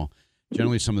normal.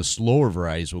 Generally, some of the slower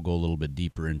varieties will go a little bit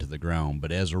deeper into the ground.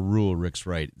 But as a rule, Rick's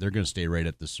right. They're going to stay right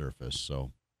at the surface.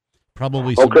 So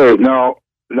probably some... Okay, now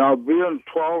being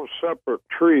 12 separate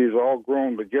trees all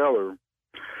grown together,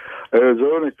 is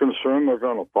there any concern they're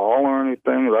going to fall or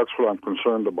anything? That's what I'm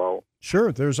concerned about.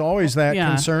 Sure, there's always that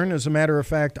concern. As a matter of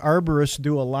fact, arborists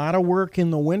do a lot of work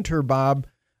in the winter, Bob,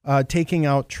 taking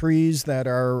out trees that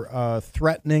are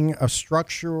threatening a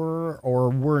structure or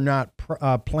were not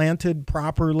planted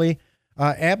properly.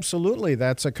 Absolutely,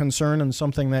 that's a concern and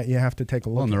something that you have to take a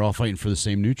look at. And they're all fighting for the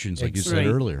same nutrients, like you said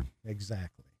earlier.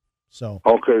 Exactly. So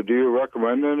Okay, do you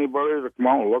recommend anybody to come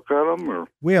out and look at them? Or?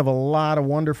 we have a lot of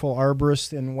wonderful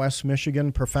arborists in West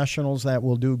Michigan, professionals that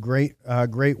will do great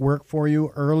work for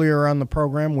you. Earlier on the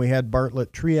program, we had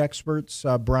Bartlett Tree Experts,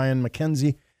 Brian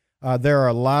McKenzie. There are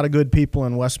a lot of good people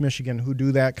in West Michigan who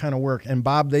do that kind of work. And,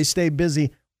 Bob, they stay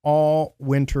busy all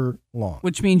winter long.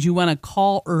 Which means you want to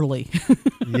call early.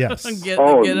 Yes. Get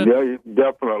yeah,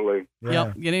 definitely.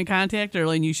 Yep, get in contact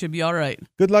early and you should be all right.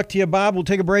 Good luck to you, Bob. We'll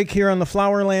take a break here on the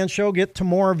Flowerland Show. Get to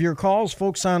more of your calls.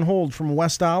 Folks on hold from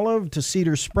West Olive to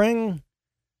Cedar Springs,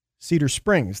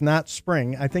 not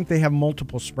Spring. I think they have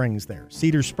multiple springs there.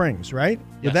 Cedar Springs, right?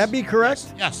 Yes. Would that be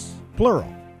correct? Yes.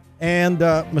 Plural. And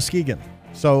Muskegon.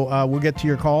 So we'll get to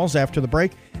your calls after the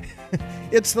break.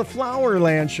 It's the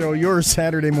Flowerland Show, your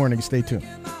Saturday morning. Stay tuned.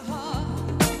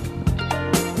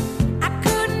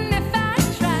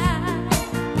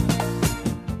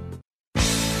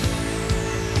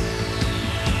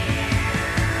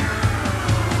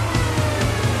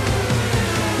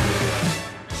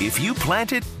 If you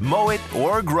plant it, mow it,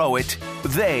 or grow it,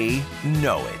 they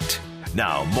know it.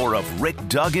 Now, more of Rick,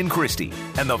 Doug, and Christy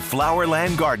and the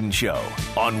Flowerland Garden Show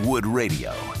on Wood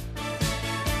Radio.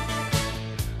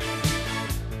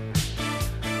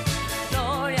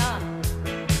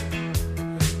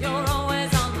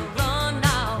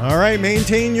 All right,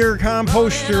 maintain your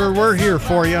composter. We're here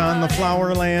for you on the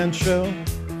Flowerland Show.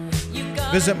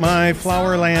 Visit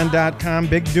myflowerland.com.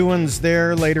 Big doings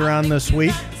there later on this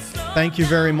week.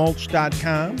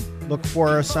 ThankYouVeryMulch.com. Look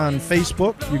for us on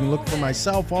Facebook. You can look for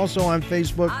myself also on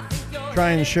Facebook.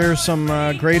 Try and share some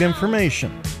great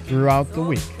information throughout the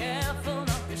week.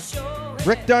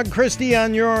 Rick, Doug, Christy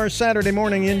on your Saturday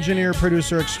morning engineer,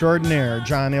 producer extraordinaire.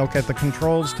 John Ilk at the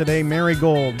controls today. Mary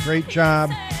Gold, great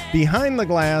job behind the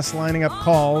glass, lining up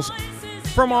calls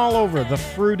from all over the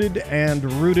fruited and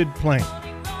rooted plain.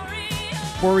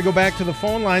 Before we go back to the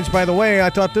phone lines, by the way, I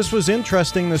thought this was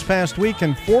interesting this past week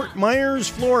in Fort Myers,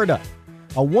 Florida.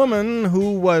 A woman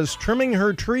who was trimming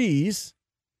her trees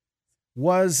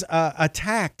was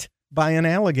attacked by an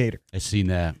alligator. I seen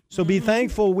that. So be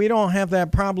thankful we don't have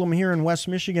that problem here in West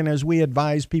Michigan as we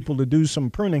advise people to do some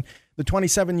pruning. The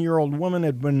 27-year-old woman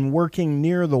had been working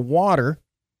near the water.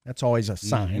 That's always a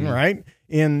sign, right?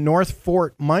 In North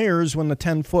Fort Myers when the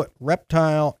 10-foot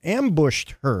reptile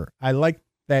ambushed her. I like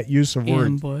that use of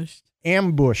words.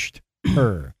 Ambushed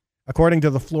her, according to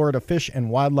the Florida Fish and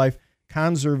Wildlife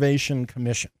Conservation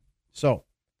Commission. So,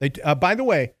 they, by the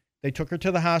way, they took her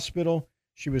to the hospital.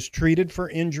 She was treated for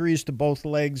injuries to both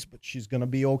legs, but she's going to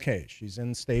be okay. She's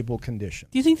in stable condition.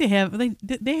 Do you think they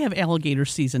have alligator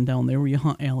season down there where you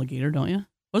hunt alligator, don't you?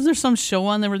 Wasn't there some show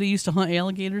on there where they used to hunt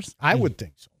alligators? I would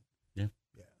think so. Yeah.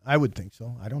 I would think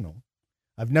so. I don't know.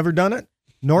 I've never done it,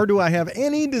 nor do I have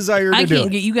any desire to do it. I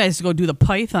can't get you guys to go do the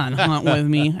python hunt with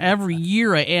me. Every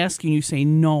year I ask and you say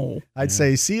no. I'd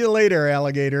say, see you later,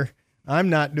 alligator. I'm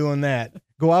not doing that.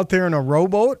 Go out there in a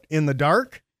rowboat in the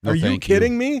dark? No, Are you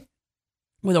kidding me?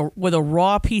 With a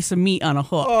raw piece of meat on a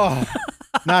hook. Oh,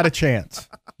 not a chance.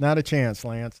 Not a chance,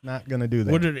 Lance. Not going to do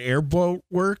that. Would an airboat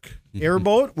work?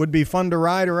 Airboat would be fun to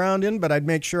ride around in, but I'd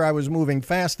make sure I was moving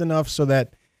fast enough so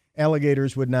that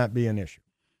alligators would not be an issue.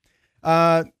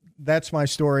 That's my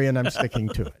story, and I'm sticking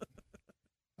to it.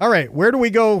 All right, where do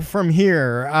we go from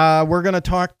here? We're going to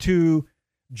talk to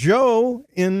Joe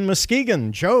in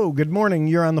Muskegon. Joe, good morning.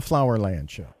 You're on the Flowerland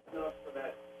Show.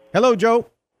 Hello, Joe.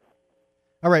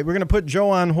 All right, we're going to put Joe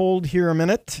on hold here a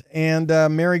minute. And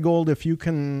Marigold, if you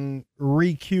can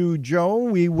re-cue Joe,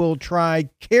 we will try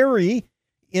Carrie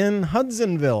in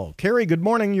Hudsonville. Carrie, good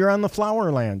morning. You're on the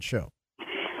Flowerland Show.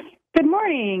 Good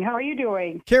morning. How are you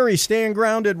doing? Carrie, staying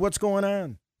grounded. What's going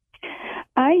on?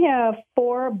 I have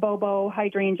 4 Bobo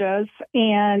hydrangeas,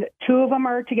 and 2 of them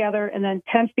are together, and then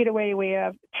 10 feet away we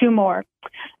have 2 more.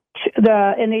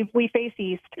 We face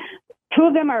east. 2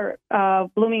 of them are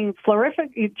blooming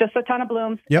florific, just a ton of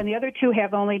blooms, and the other 2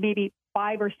 have only maybe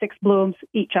 5 or 6 blooms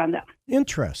each on them.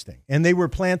 Interesting. And they were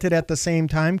planted at the same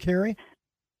time, Carrie?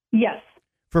 Yes.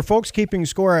 For folks keeping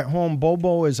score at home,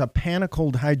 Bobo is a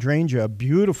panicled hydrangea, a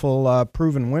beautiful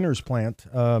proven winner's plant.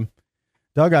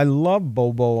 Doug, I love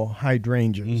Bobo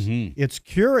hydrangeas. It's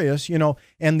curious,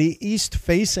 and the east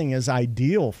facing is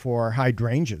ideal for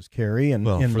hydrangeas, Carrie. And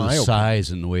Well, in for my the opinion.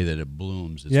 size and the way that it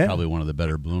blooms, it's probably one of the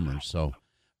better bloomers. So,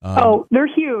 They're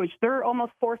huge. They're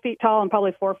almost 4 feet tall and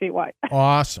probably 4 feet wide.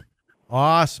 Awesome.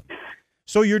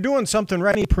 So you're doing something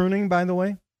right. Any pruning, by the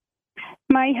way?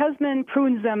 My husband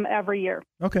prunes them every year.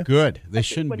 Okay. Good. They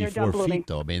shouldn't when be they're 4 done blooming. feet,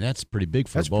 though. I mean, that's pretty big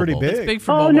for That's Bobo. pretty big. That's big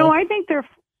for Oh Bobo. no, I think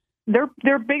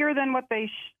they're bigger than what they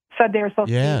said they were supposed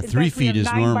to be. Yeah, In 3 fact, we feet have is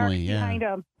 9 normally, marks yeah. behind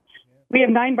 'em. We have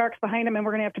 9 barks behind them, and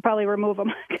we're going to have to probably remove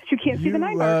them because you can't see the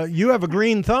 9 barks. You have a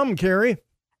green thumb, Carrie.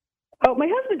 Oh, my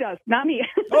husband does, not me.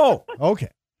 Oh, okay.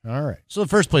 All right. So the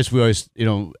first place we always,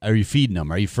 are you feeding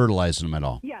them? Are you fertilizing them at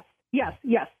all? Yes.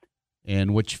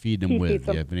 And what you feed them He with? feeds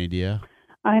Do you them. have an idea?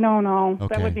 I don't know.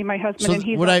 Okay. That would be my husband, So and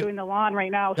he's what out I- doing the lawn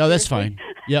right now. No, that's seriously.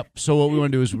 fine. Yep. So what we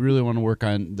want to do is we really want to work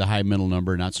on the high middle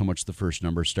number, not so much the first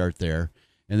number. Start there.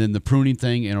 And then the pruning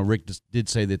thing, Rick did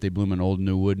say that they bloom in old and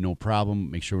new wood, no problem.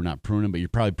 Make sure we're not pruning, but you're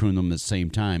probably pruning them at the same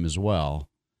time as well.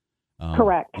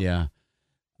 Correct. Yeah.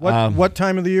 What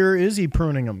time of the year is he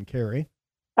pruning them, Carrie?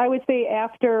 I would say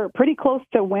after pretty close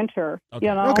to winter. Okay.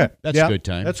 You know? Okay. That's Yeah, a good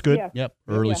time. that's good. Yeah. Yep.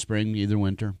 Early Yeah. spring, either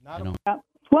winter. Yeah.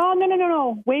 Well,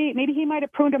 no. Wait, maybe he might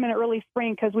have pruned them in early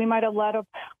spring because we might have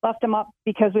left them up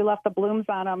because we left the blooms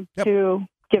on them to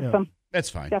give some. That's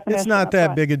fine. definition It's not up that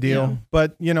front. big a deal,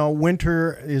 but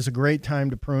winter is a great time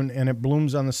to prune, and it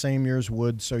blooms on the same year as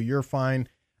wood, so you're fine.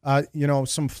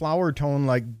 Some flower tone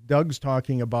like Doug's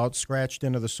talking about scratched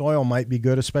into the soil might be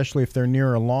good, especially if they're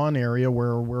near a lawn area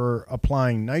where we're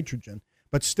applying nitrogen.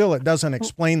 But still, it doesn't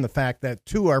explain the fact that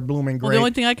 2 are blooming great. Well, the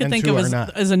only thing I can and think 2 of are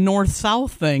not. is a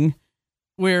north-south thing,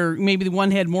 where maybe the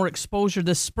one had more exposure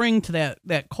this spring to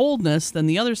that coldness than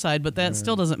the other side, but that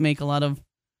still doesn't make a lot of.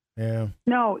 Yeah.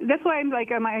 No, that's why I'm like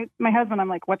my husband. I'm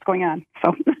like, what's going on?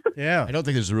 So Yeah. I don't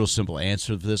think there's a real simple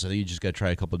answer to this. I think you just got to try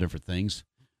a couple of different things.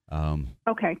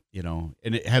 okay.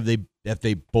 And have they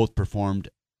both performed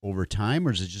over time,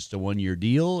 or is it just a 1-year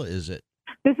deal? Is it?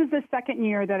 This is the second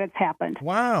year that it's happened.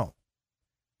 Wow,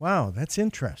 that's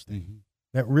interesting. Mm-hmm.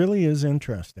 That really is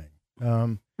interesting.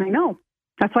 I know.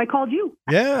 That's why I called you.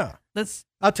 Yeah.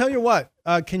 I'll tell you what.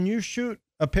 Can you shoot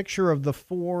a picture of the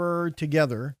 4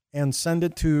 together and send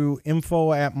it to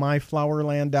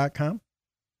info@myflowerland.com?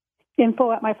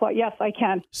 Info@myflower. Yes, I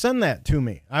can. Send that to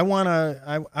me. I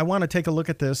wanna take a look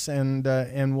at this and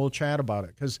we'll chat about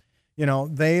it because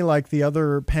they, like the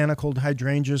other panicled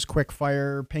hydrangeas,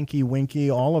 Quickfire, Pinky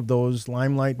Winky, all of those,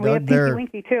 Limelight, We have Doug, Pinky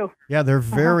Winky too. yeah, they're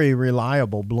very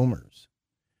reliable bloomers.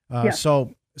 Yes.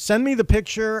 So send me the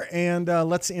picture and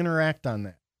let's interact on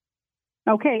that.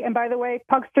 Okay. And by the way,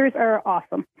 Pugsters are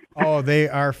awesome. Oh, they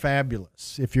are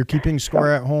fabulous. If you're keeping score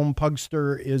at home,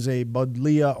 Pugster is a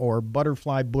Buddleia or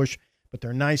butterfly bush, but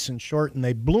they're nice and short and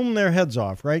they bloom their heads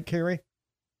off, right, Carrie?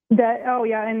 Yeah,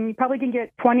 and you probably can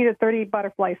get 20 to 30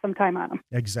 butterflies sometime on them.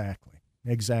 Exactly.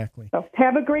 So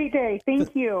have a great day.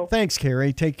 Thank you. Thanks,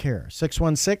 Carrie. Take care.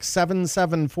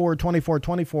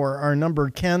 616-774-2424. Our number.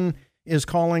 Ken is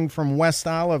calling from West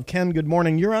Olive. Ken, good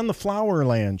morning. You're on the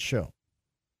Flowerland Show.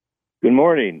 Good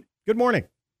morning. Good morning.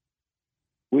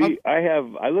 I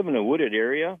live in a wooded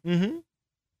area, and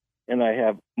I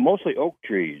have mostly oak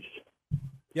trees.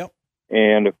 Yep.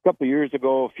 And a couple of years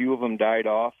ago, a few of them died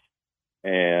off,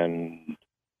 and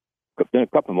then a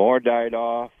couple more died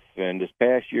off. And this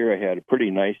past year, I had a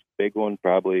pretty nice big one,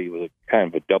 probably with a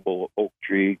kind of a double oak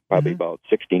tree, probably about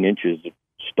 16 inches of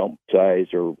stump size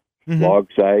or log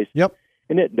size. Yep.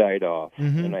 And it died off.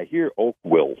 And I hear oak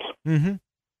wilt.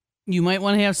 You might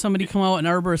want to have somebody come out, an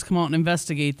arborist come out and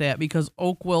investigate that because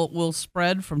oak wilt will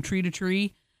spread from tree to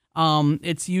tree.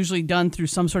 It's usually done through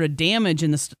some sort of damage in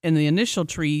the initial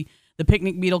tree. The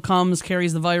picnic beetle comes,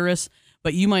 carries the virus,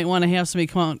 but you might want to have somebody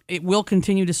come out. It will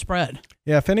continue to spread.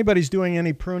 Yeah, if anybody's doing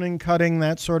any pruning, cutting,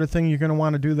 that sort of thing, you're going to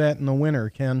want to do that in the winter,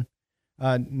 Ken.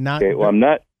 Okay, well, I'm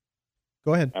not.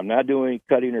 Go ahead. I'm not doing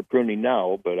cutting or pruning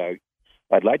now, but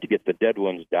I'd like to get the dead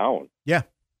ones down. Yeah.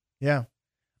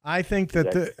 I think Is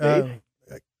that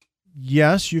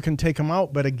yes, you can take them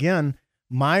out, but again,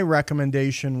 my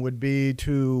recommendation would be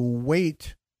to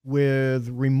wait with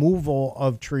removal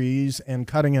of trees and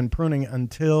cutting and pruning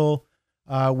until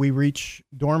we reach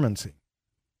dormancy.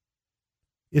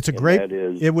 It's a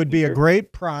it would be a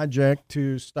great project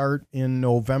to start in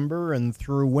November and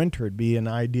through winter. It'd be an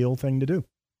ideal thing to do.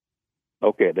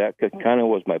 Okay, that kind of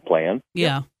was my plan.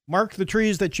 Yeah. Mark the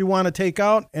trees that you want to take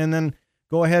out and then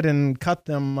go ahead and cut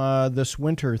them this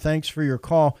winter. Thanks for your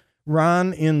call.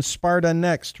 Ron in Sparta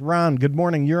next. Ron, good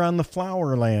morning. You're on the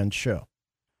Flowerland Show.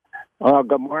 Oh,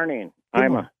 good morning.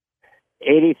 I'm a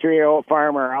 83-year-old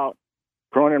farmer out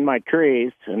pruning my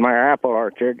trees in my apple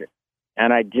orchard,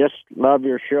 and I just love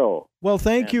your show. Well,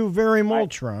 thank you very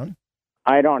much, Ron.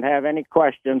 I don't have any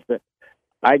questions. That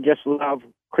I just love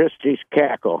Christy's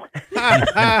cackle.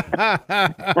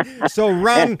 So,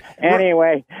 Ron.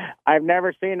 Anyway, I've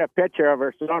never seen a picture of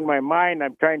her, so in my mind,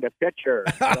 I'm trying to picture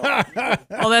her.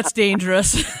 Oh, that's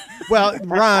dangerous. Well,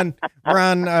 Ron,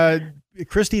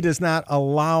 Christy does not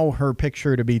allow her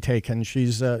picture to be taken.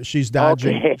 She's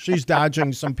dodging. Okay. She's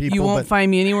dodging some people. You won't but find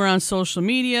me anywhere on social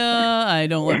media. I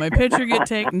don't let my picture get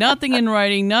taken. Nothing in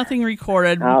writing, nothing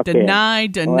recorded. Okay. Deny.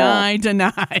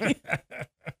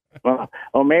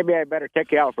 Well, maybe I better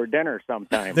take you out for dinner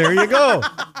sometime. there you go.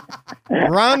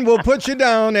 Ron will put you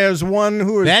down as one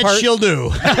who is That she'll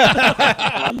do.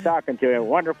 I'm talking to you.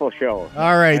 Wonderful show.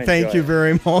 All right. I Thank enjoy you it.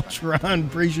 very much, Ron.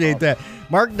 Appreciate that.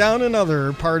 Mark down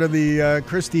another part of the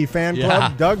Christy fan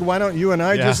club. Yeah. Doug, why don't you and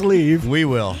I just leave? We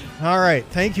will. All right.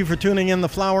 Thank you for tuning in the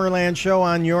Flowerland Show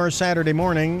on your Saturday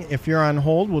morning. If you're on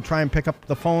hold, we'll try and pick up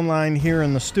the phone line here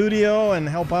in the studio and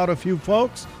help out a few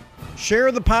folks.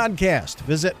 Share the podcast.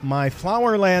 Visit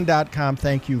myflowerland.com.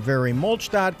 Thank you very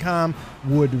mulch.com,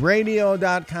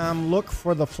 woodradio.com. Look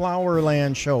for the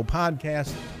Flowerland Show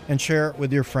podcast and share it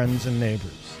with your friends and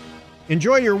neighbors.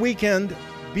 Enjoy your weekend.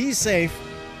 Be safe.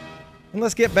 And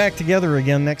let's get back together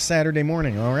again next Saturday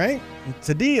morning, all right? It's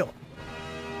a deal.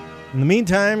 In the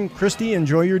meantime, Christy,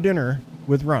 enjoy your dinner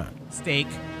with Ron. Steak.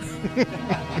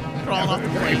 Crawling off the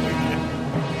plate.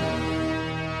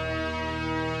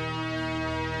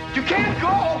 You can't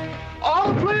go!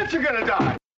 All the plants are gonna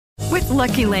die! With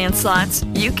Lucky Land Slots,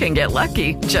 you can get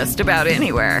lucky just about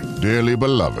anywhere. Dearly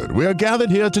beloved, we are gathered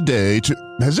here today to...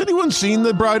 Has anyone seen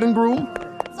the bride and groom?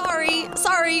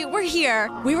 Sorry, we're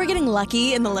here. We were getting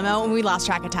lucky in the limo and we lost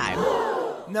track of time.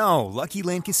 No, Lucky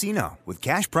Land Casino, with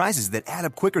cash prizes that add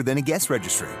up quicker than a guest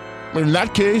registry. In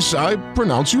that case, I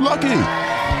pronounce you lucky.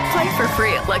 Play for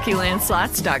free at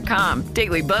LuckyLandSlots.com.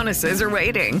 Daily bonuses are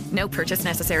waiting. No purchase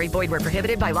necessary. Void where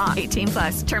prohibited by law.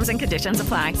 18+. Terms and conditions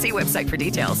apply. See website for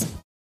details.